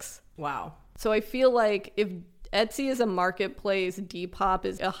 26. Wow. So I feel like if Etsy is a marketplace, Depop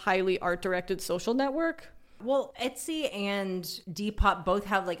is a highly art-directed social network. Well, Etsy and Depop both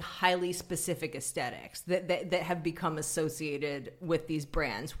have like highly specific aesthetics that have become associated with these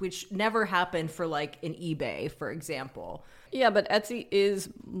brands, which never happened for like an eBay, for example. Yeah, but Etsy is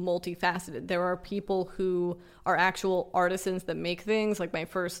multifaceted. There are people who are actual artisans that make things. Like my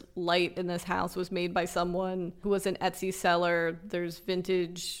first light in this house was made by someone who was an Etsy seller. There's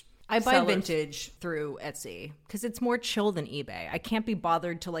vintage I buy sellers. vintage through Etsy because it's more chill than eBay. I can't be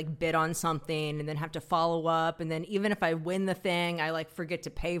bothered to like bid on something and then have to follow up. And then even if I win the thing, I like forget to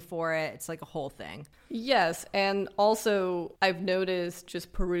pay for it. It's like a whole thing. Yes. And also I've noticed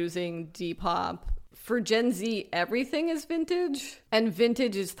just perusing Depop, for Gen Z, everything is vintage and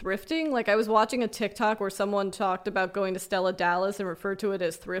vintage is thrifting. Like I was watching a TikTok where someone talked about going to Stella Dallas and referred to it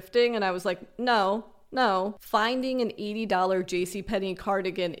as thrifting. And I was like, no, finding an $80 JCPenney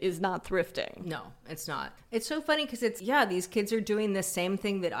cardigan is not thrifting. No, it's not. It's so funny because these kids are doing the same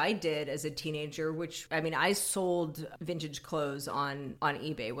thing that I did as a teenager, which, I mean, I sold vintage clothes on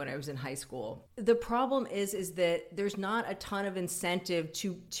eBay when I was in high school. The problem is that there's not a ton of incentive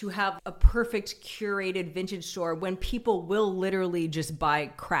to have a perfect curated vintage store when people will literally just buy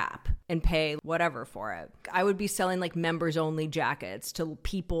crap and pay whatever for it. I would be selling like members only jackets to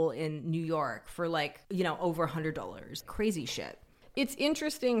people in New York for like, over $100. Crazy shit. It's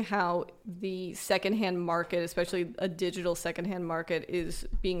interesting how the secondhand market, especially a digital secondhand market, is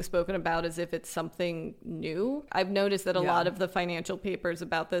being spoken about as if it's something new. I've noticed that a lot of the financial papers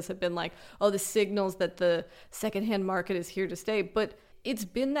about this have been like, oh, the signals that the secondhand market is here to stay. But it's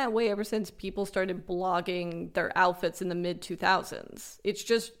been that way ever since people started blogging their outfits in the mid-2000s. It's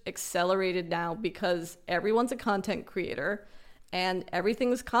just accelerated now because everyone's a content creator and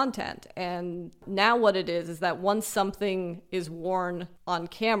everything's content. And now what it is that once something is worn on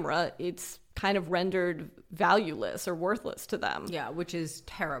camera, it's kind of rendered valueless or worthless to them. Yeah, which is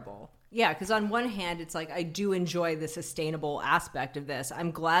terrible. Yeah, because on one hand, it's like, I do enjoy the sustainable aspect of this.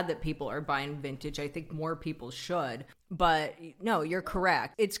 I'm glad that people are buying vintage. I think more people should. But no, you're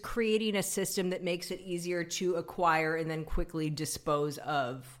correct. It's creating a system that makes it easier to acquire and then quickly dispose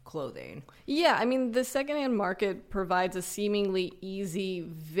of clothing. Yeah, I mean, the secondhand market provides a seemingly easy,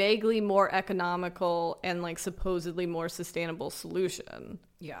 vaguely more economical, and like supposedly more sustainable solution.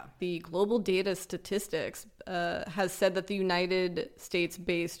 Yeah. The Global Data Statistics has said that the United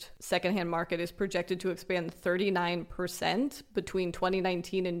States-based secondhand market is projected to expand 39% between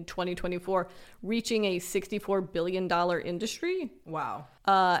 2019 and 2024, reaching a $64 billion industry. Wow.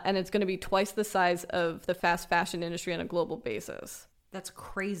 And it's going to be twice the size of the fast fashion industry on a global basis. That's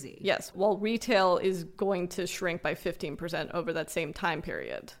crazy. Yes, while retail is going to shrink by 15% over that same time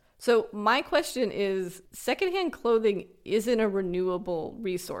period. So my question is, secondhand clothing isn't a renewable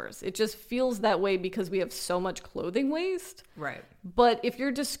resource. It just feels that way because we have so much clothing waste. Right. But if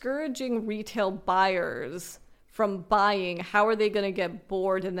you're discouraging retail buyers from buying, how are they going to get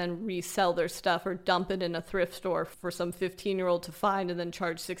bored and then resell their stuff or dump it in a thrift store for some 15-year-old to find and then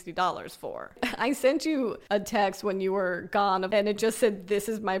charge $60 for? I sent you a text when you were gone, and it just said, "This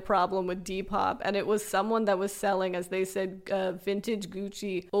is my problem with Depop." And it was someone that was selling, as they said, vintage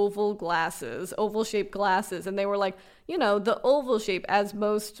Gucci oval-shaped glasses. And they were like, you know, the oval shape as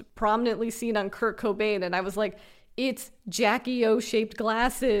most prominently seen on Kurt Cobain. And I was like, it's Jackie O-shaped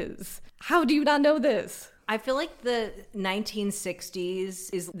glasses. How do you not know this? I feel like the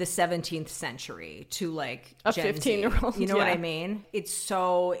 1960s is the 17th century to like a Gen 15-year-old. Z. You know what I mean? It's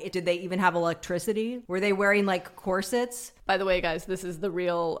so... Did they even have electricity? Were they wearing like corsets? By the way, guys, this is the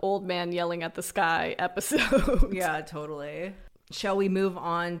real old man yelling at the sky episode. Yeah, totally. Shall we move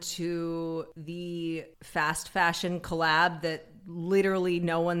on to the fast fashion collab that literally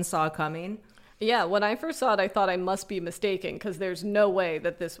no one saw coming? Yeah, when I first saw it, I thought I must be mistaken because there's no way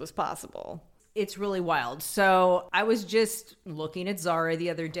that this was possible. It's really wild. So I was just looking at Zara the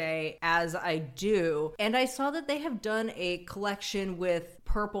other day, as I do, and I saw that they have done a collection with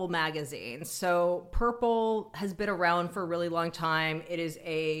Purple magazine. So Purple has been around for a really long time. It is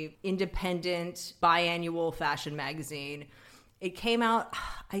a independent biannual fashion magazine. It came out,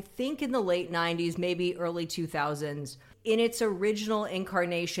 I think, in the late 90s, maybe early 2000s. In its original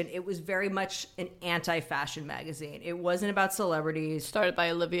incarnation, it was very much an anti-fashion magazine. It wasn't about celebrities. Started by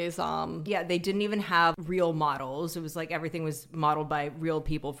Olivia Zom. Yeah, they didn't even have real models. It was like everything was modeled by real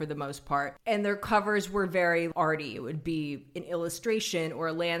people for the most part. And their covers were very arty. It would be an illustration or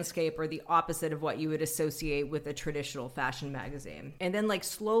a landscape or the opposite of what you would associate with a traditional fashion magazine. And then like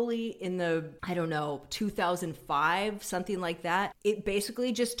slowly in the, 2005, something like that, it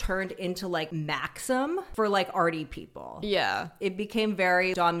basically just turned into like Maxim for like arty people. Yeah. It became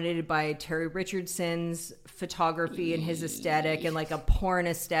very dominated by Terry Richardson's photography and his aesthetic and like a porn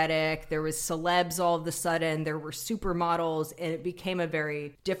aesthetic. There was celebs all of a sudden. There were supermodels, and it became a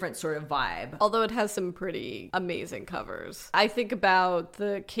very different sort of vibe. Although it has some pretty amazing covers. I think about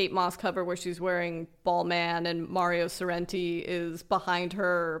the Kate Moss cover where she's wearing Ballman and Mario Sorrenti is behind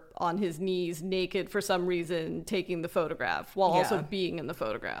her on his knees naked for some reason taking the photograph while also being in the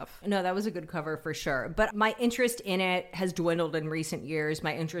photograph. No, that was a good cover for sure. But my interest in it has dwindled in recent years.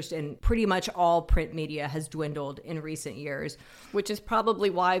 My interest in pretty much all print media has dwindled in recent years. Which is probably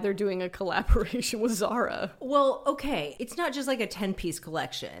why they're doing a collaboration with Zara. Well, okay, it's not just like a 10-piece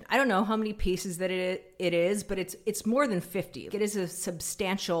collection. I don't know how many pieces that it is, but it's more than 50. It is a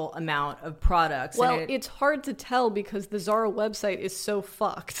substantial amount of products. Well, it's hard to tell because the Zara website is so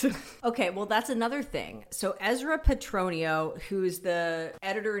fucked. Okay, well, that's another thing. So Ezra Petronio, who's the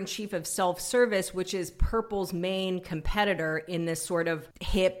editor-in-chief of Self-Service, which is Purple's main competitor in this sort of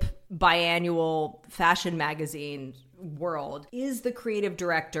hip biannual fashion magazine world, is the creative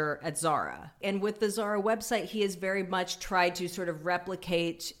director at Zara. And with the Zara website, he has very much tried to sort of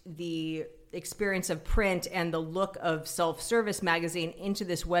replicate the experience of print and the look of self-service magazine into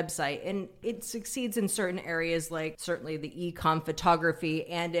this website. And it succeeds in certain areas, like certainly the e-com photography,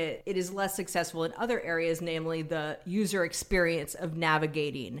 and it is less successful in other areas, namely the user experience of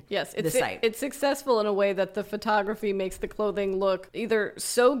navigating the site. It's successful in a way that the photography makes the clothing look either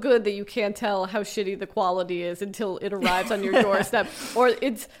so good that you can't tell how shitty the quality is until it arrives on your doorstep, or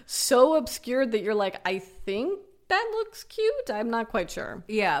it's so obscured that you're like, I think that looks cute. I'm not quite sure.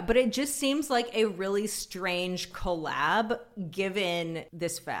 Yeah, but it just seems like a really strange collab given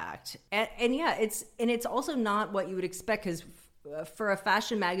this fact. And yeah, it's also not what you would expect, because for a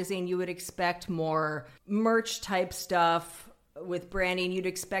fashion magazine, you would expect more merch type stuff with branding. You'd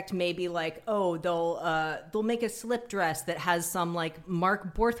expect maybe like, oh, they'll make a slip dress that has some like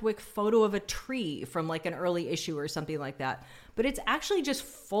Mark Borthwick photo of a tree from like an early issue or something like that. But it's actually just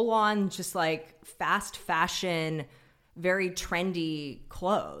full on, just like fast fashion, very trendy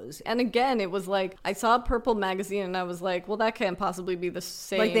clothes. And again, it was like, I saw Purple magazine and I was like, well, that can't possibly be the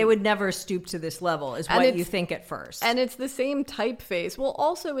same. Like they would never stoop to this level is what you think at first. And it's the same typeface. Well,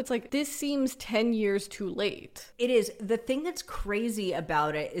 also it's like, this seems 10 years too late. It is. The thing that's crazy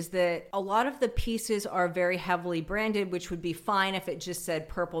about it is that a lot of the pieces are very heavily branded, which would be fine if it just said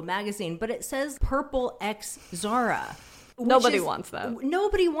Purple magazine, but it says Purple X Zara. Nobody wants that.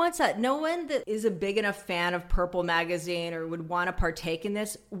 Nobody wants that. No one that is a big enough fan of Purple magazine or would want to partake in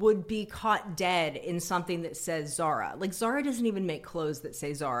this would be caught dead in something that says Zara. Like, Zara doesn't even make clothes that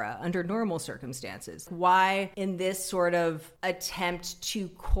say Zara under normal circumstances. Why, in this sort of attempt to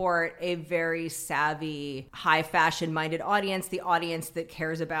court a very savvy, high fashion minded audience, the audience that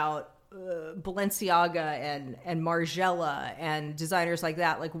cares about Balenciaga and Margiela and designers like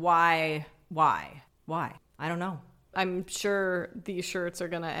that, like why? I don't know. I'm sure these shirts are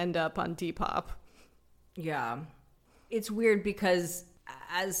going to end up on Depop. Yeah. It's weird because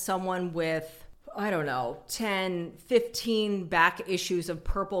as someone with, I don't know, 10, 15 back issues of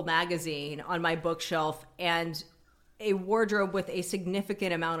Purple magazine on my bookshelf and a wardrobe with a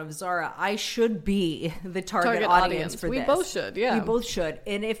significant amount of Zara, I should be the target audience for this. We both should, yeah. We both should.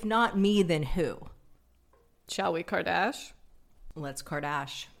 And if not me, then who? Shall we Kardash? Let's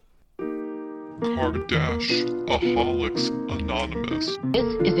Kardash. Kardashaholics Anonymous. This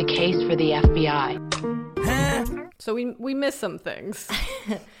is a case for the FBI. So we missed some things.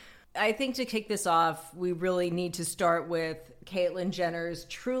 I think to kick this off, we really need to start with Caitlyn Jenner's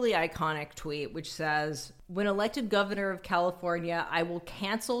truly iconic tweet, which says, "When elected governor of California, I will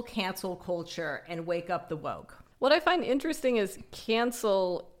cancel culture and wake up the woke." What I find interesting is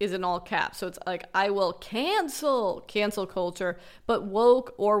cancel is in all caps. So it's like, I will cancel culture, but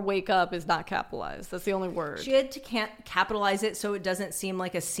woke or wake up is not capitalized. That's the only word. She had to capitalize it so it doesn't seem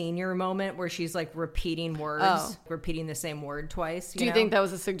like a senior moment where she's like repeating words, repeating the same word twice. Do you think that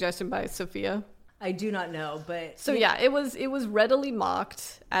was a suggestion by Sophia? I do not know, but... So yeah, it was readily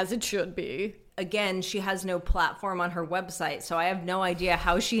mocked, as it should be. Again, she has no platform on her website, so I have no idea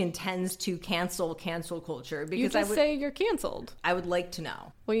how she intends to cancel culture. Because you just say you're canceled. I would like to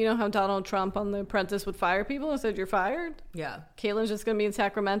know. Well, you know how Donald Trump on The Apprentice would fire people and said you're fired? Yeah. Caitlyn's just going to be in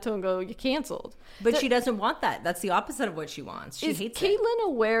Sacramento and go, you're canceled. But she doesn't want that. That's the opposite of what she wants. She hates it. Is Caitlyn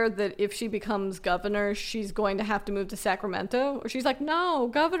aware that if she becomes governor, she's going to have to move to Sacramento? Or she's like,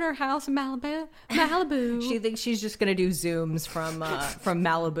 no, governor house in Malibu. She thinks she's just going to do Zooms from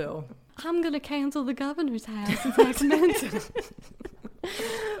Malibu. I'm going to cancel the governor's house in Sacramento.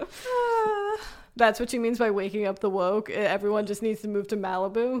 That's what she means by waking up the woke. Everyone just needs to move to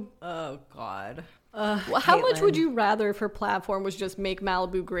Malibu. Oh, God. Well, how much would you rather if her platform was just make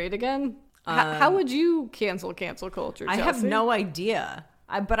Malibu great again? How would you cancel culture, Chelsea? I have no idea.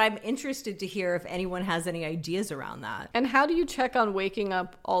 But I'm interested to hear if anyone has any ideas around that. And how do you check on waking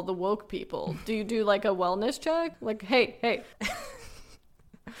up all the woke people? Do you do like a wellness check? Like, hey.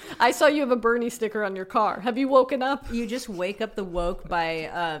 I saw you have a Bernie sticker on your car. Have you woken up? You just wake up the woke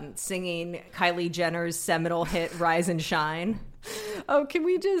by singing Kylie Jenner's seminal hit, Rise and Shine. Oh, can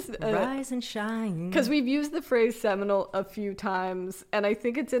we just... Rise and shine. Because we've used the phrase seminal a few times, and I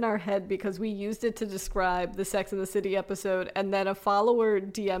think it's in our head because we used it to describe the Sex and the City episode, and then a follower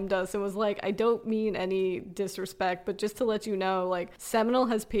DM'd us and was like, I don't mean any disrespect, but just to let you know, like, seminal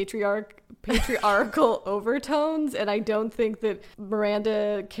has patriarchal overtones, and I don't think that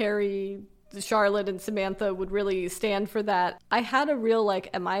Miranda, Carrie, Charlotte, and Samantha would really stand for that. I had a real,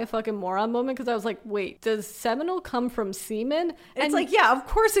 like, am I a fucking moron moment? Because I was like, wait, does seminal come from semen? And it's like, yeah, of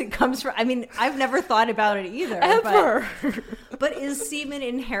course it comes from... I mean, I've never thought about it either. Ever. But is semen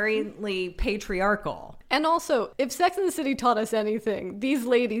inherently patriarchal? And also, if Sex and the City taught us anything, these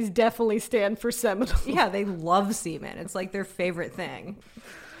ladies definitely stand for seminal. Yeah, they love semen. It's like their favorite thing.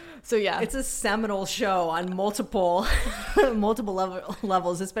 So yeah, it's a seminal show on multiple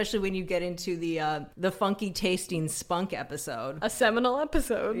levels, especially when you get into the funky tasting spunk episode. A seminal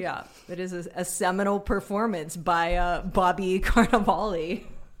episode. Yeah, it is a seminal performance by Bobby Cannavale.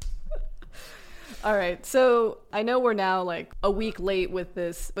 All right, so I know we're now like a week late with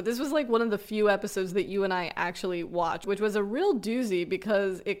this, but this was like one of the few episodes that you and I actually watched, which was a real doozy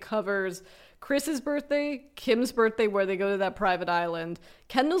because it covers Chris's birthday, Kim's birthday, where they go to that private island,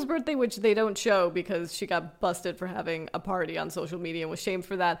 Kendall's birthday, which they don't show because she got busted for having a party on social media and was shamed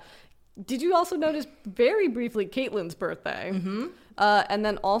for that. Did you also notice very briefly Caitlin's birthday? Mm-hmm. And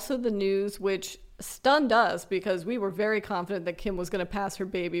then also the news, which stunned us because we were very confident that Kim was going to pass her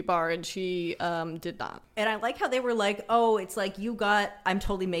baby bar, and she did not. And I like how they were like, oh, it's like you got, I'm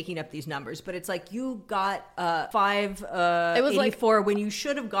totally making up these numbers, but it's like you got 584 when you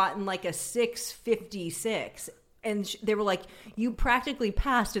should have gotten like a 656. And they were like, you practically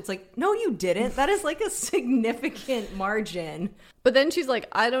passed. It's like, no, you didn't. That is like a significant margin. But then she's like,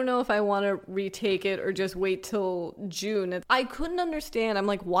 I don't know if I want to retake it or just wait till June. I couldn't understand. I'm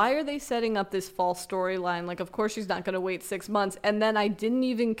like, why are they setting up this false storyline? Like, of course she's not going to wait 6 months. And then I didn't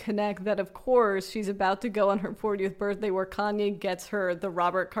even connect that, of course, she's about to go on her 40th birthday where Kanye gets her the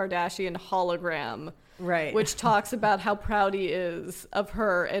Robert Kardashian hologram. Right. Which talks about how proud he is of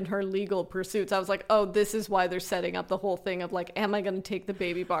her and her legal pursuits. I was like, oh, this is why they're setting up the whole thing of like, am I going to take the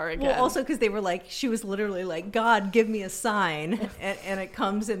baby bar again? Well, also because they were like, she was literally like, God, give me a sign. And it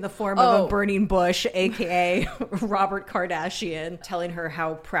comes in the form of a burning bush, a.k.a. Robert Kardashian, telling her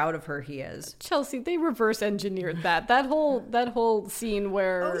how proud of her he is. Chelsea, they reverse engineered that. That whole scene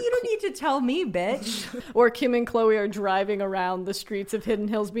where... Oh, you don't need to tell me, bitch. Where Kim and Chloe are driving around the streets of Hidden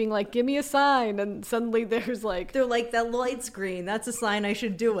Hills being like, give me a sign. And suddenly there's like... They're like, that light screen, that's a sign I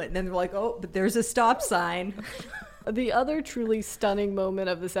should do it. And then they're like, oh, but there's a stop sign. The other truly stunning moment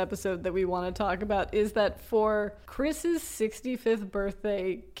of this episode that we want to talk about is that for Chris's 65th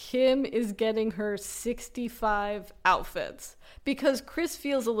birthday, Kim is getting her 65 outfits because Chris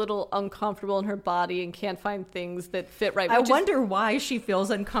feels a little uncomfortable in her body and can't find things that fit right. I wonder why she feels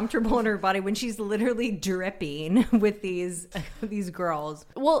uncomfortable in her body when she's literally dripping with these girls.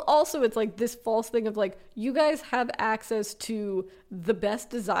 Well, also it's like this false thing of like, you guys have access to the best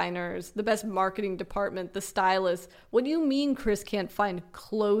designers, the best marketing department, the stylists. What do you mean Chris can't find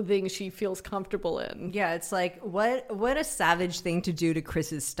clothing she feels comfortable in? Yeah, it's like, what a savage thing to do to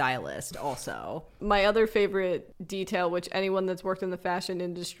Chris's stylist also. My other favorite detail, which anyone that's worked in the fashion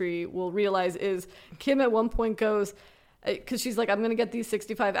industry will realize, is Kim at one point goes, because she's like, I'm going to get these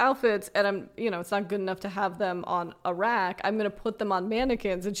 65 outfits and it's not good enough to have them on a rack. I'm going to put them on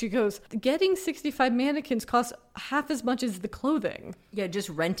mannequins. And she goes, getting 65 mannequins costs half as much as the clothing. Yeah, just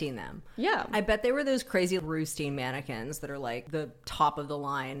renting them. Yeah. I bet they were those crazy Roosteen mannequins that are like the top of the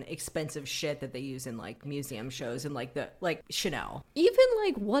line, expensive shit that they use in like museum shows and like Chanel. Even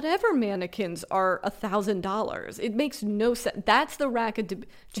like whatever mannequins are $1,000. It makes no sense. That's the rack of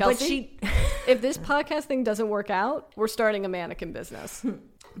Chelsea. If this podcast thing doesn't work out, we're starting a mannequin business.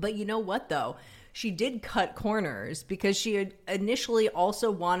 But you know what though? She did cut corners because she had initially also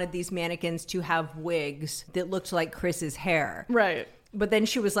wanted these mannequins to have wigs that looked like Chris's hair. Right. But then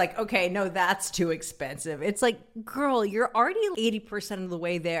she was like, okay, no, that's too expensive. It's like, girl, you're already 80% of the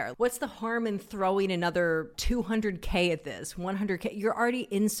way there. What's the harm in throwing another $200K at this, $100K? You're already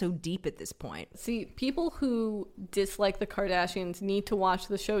in so deep at this point. See, people who dislike the Kardashians need to watch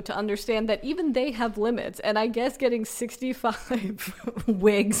the show to understand that even they have limits. And I guess getting 65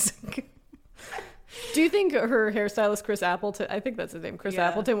 wigs... Do you think her hairstylist, Chris Appleton, I think that's his name, Chris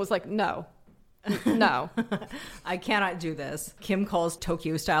Appleton, was like, no. I cannot do this. Kim calls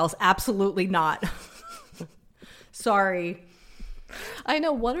Tokyo Styles absolutely not. Sorry. I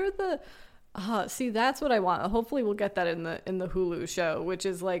know. What are the... see, that's what I want. Hopefully we'll get that in the Hulu show, which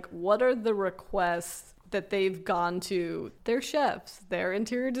is like, what are the requests that they've gone to their chefs, their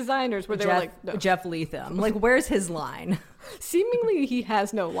interior designers, where they were like... No. Jeff Leatham. Like, where's his line? Seemingly he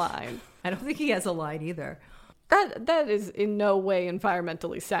has no line. I don't think he has a line either. That is in no way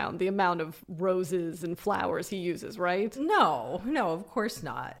environmentally sound, the amount of roses and flowers he uses, right? No, of course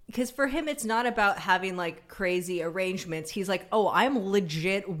not. Because for him, it's not about having like crazy arrangements. He's like, oh, I'm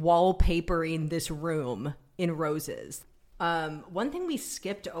legit wallpapering this room in roses. One thing we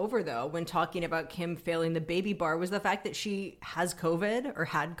skipped over, though, when talking about Kim failing the baby bar was the fact that she has COVID or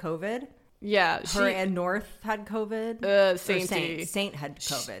had COVID. Yeah. Her and North had COVID. Saint had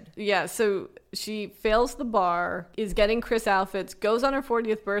COVID. Yeah, so she fails the bar, is getting Chris outfits, goes on her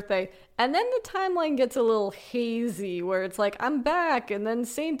 40th birthday, and then the timeline gets a little hazy where it's like, I'm back, and then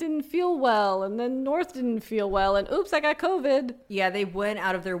Saint didn't feel well, and then North didn't feel well, and oops, I got COVID. Yeah, they went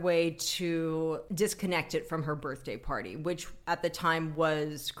out of their way to disconnect it from her birthday party, which at the time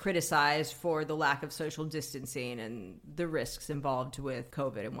was criticized for the lack of social distancing and the risks involved with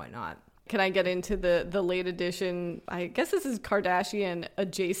COVID and whatnot. Can I get into the late edition? I guess this is Kardashian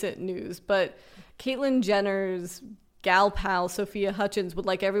adjacent news, but Caitlyn Jenner's gal pal Sophia Hutchins would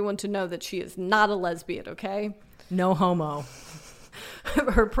like everyone to know that she is not a lesbian, okay? No homo.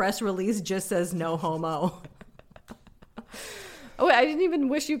 Her press release just says no homo. Oh, wait, I didn't even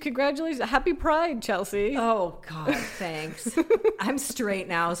wish you congratulations. Happy Pride, Chelsea. Oh, God, thanks. I'm straight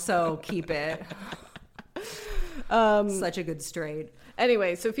now, so keep it. Such a good straight.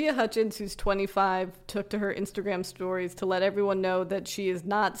 Anyway, Sophia Hutchins, who's 25, took to her Instagram stories to let everyone know that she is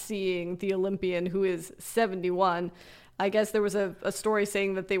not seeing the Olympian, who is 71. I guess there was a story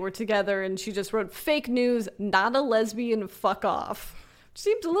saying that they were together, and she just wrote, fake news, not a lesbian, fuck off.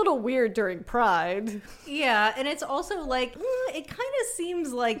 Seems a little weird during Pride. Yeah, and it's also like, it kind of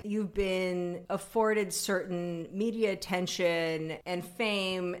seems like you've been afforded certain media attention and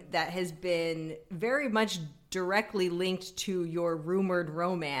fame that has been very much directly linked to your rumored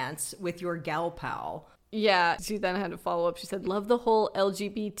romance with your gal pal. Yeah, she then had to follow up. She said, love the whole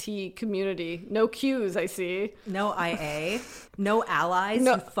LGBT community. No Qs, I see. No IA. No allies,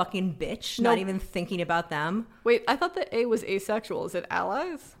 no, you fucking bitch. No. Not even thinking about them. Wait, I thought that A was asexual. Is it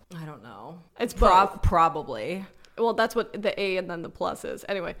allies? I don't know. It's both. Probably. Well, that's what the A and then the plus is.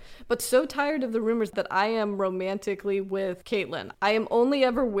 Anyway, but so tired of the rumors that I am romantically with Caitlyn. I am only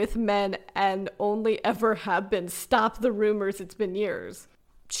ever with men and only ever have been. Stop the rumors. It's been years.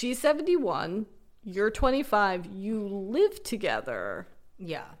 She's 71. You're 25. You live together.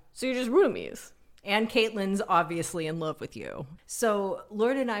 Yeah. So you're just roomies. And Caitlyn's obviously in love with you. So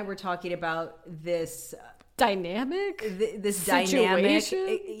Lauren and I were talking about this dynamic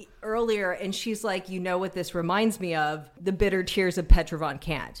earlier, and she's like, you know what this reminds me of? The Bitter Tears of Petra Von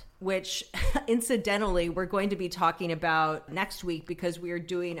Kant, which incidentally we're going to be talking about next week because we are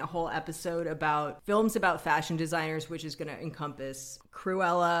doing a whole episode about films about fashion designers, which is going to encompass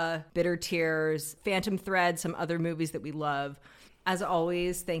Cruella, Bitter Tears, Phantom Thread, some other movies that we love. As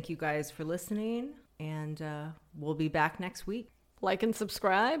always, thank you guys for listening, and we'll be back next week. Like and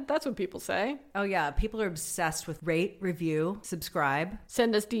subscribe. That's what people say. Oh, yeah. People are obsessed with rate, review, subscribe.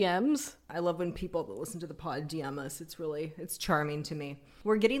 Send us DMs. I love when people that listen to the pod DM us. It's charming to me.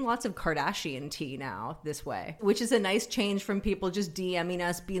 We're getting lots of Kardashian tea now this way, which is a nice change from people just DMing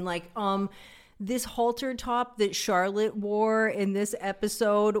us being like, this halter top that Charlotte wore in this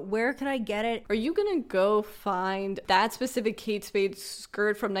episode, where can I get it? Are you going to go find that specific Kate Spade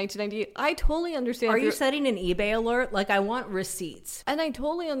skirt from 1998? I totally understand. Are you setting an eBay alert? Like, I want receipts. And I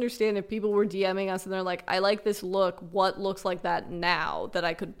totally understand if people were DMing us and they're like, I like this look. What looks like that now that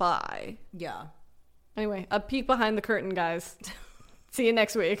I could buy? Yeah. Anyway, a peek behind the curtain, guys. See you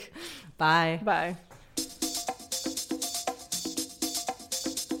next week. Bye. Bye.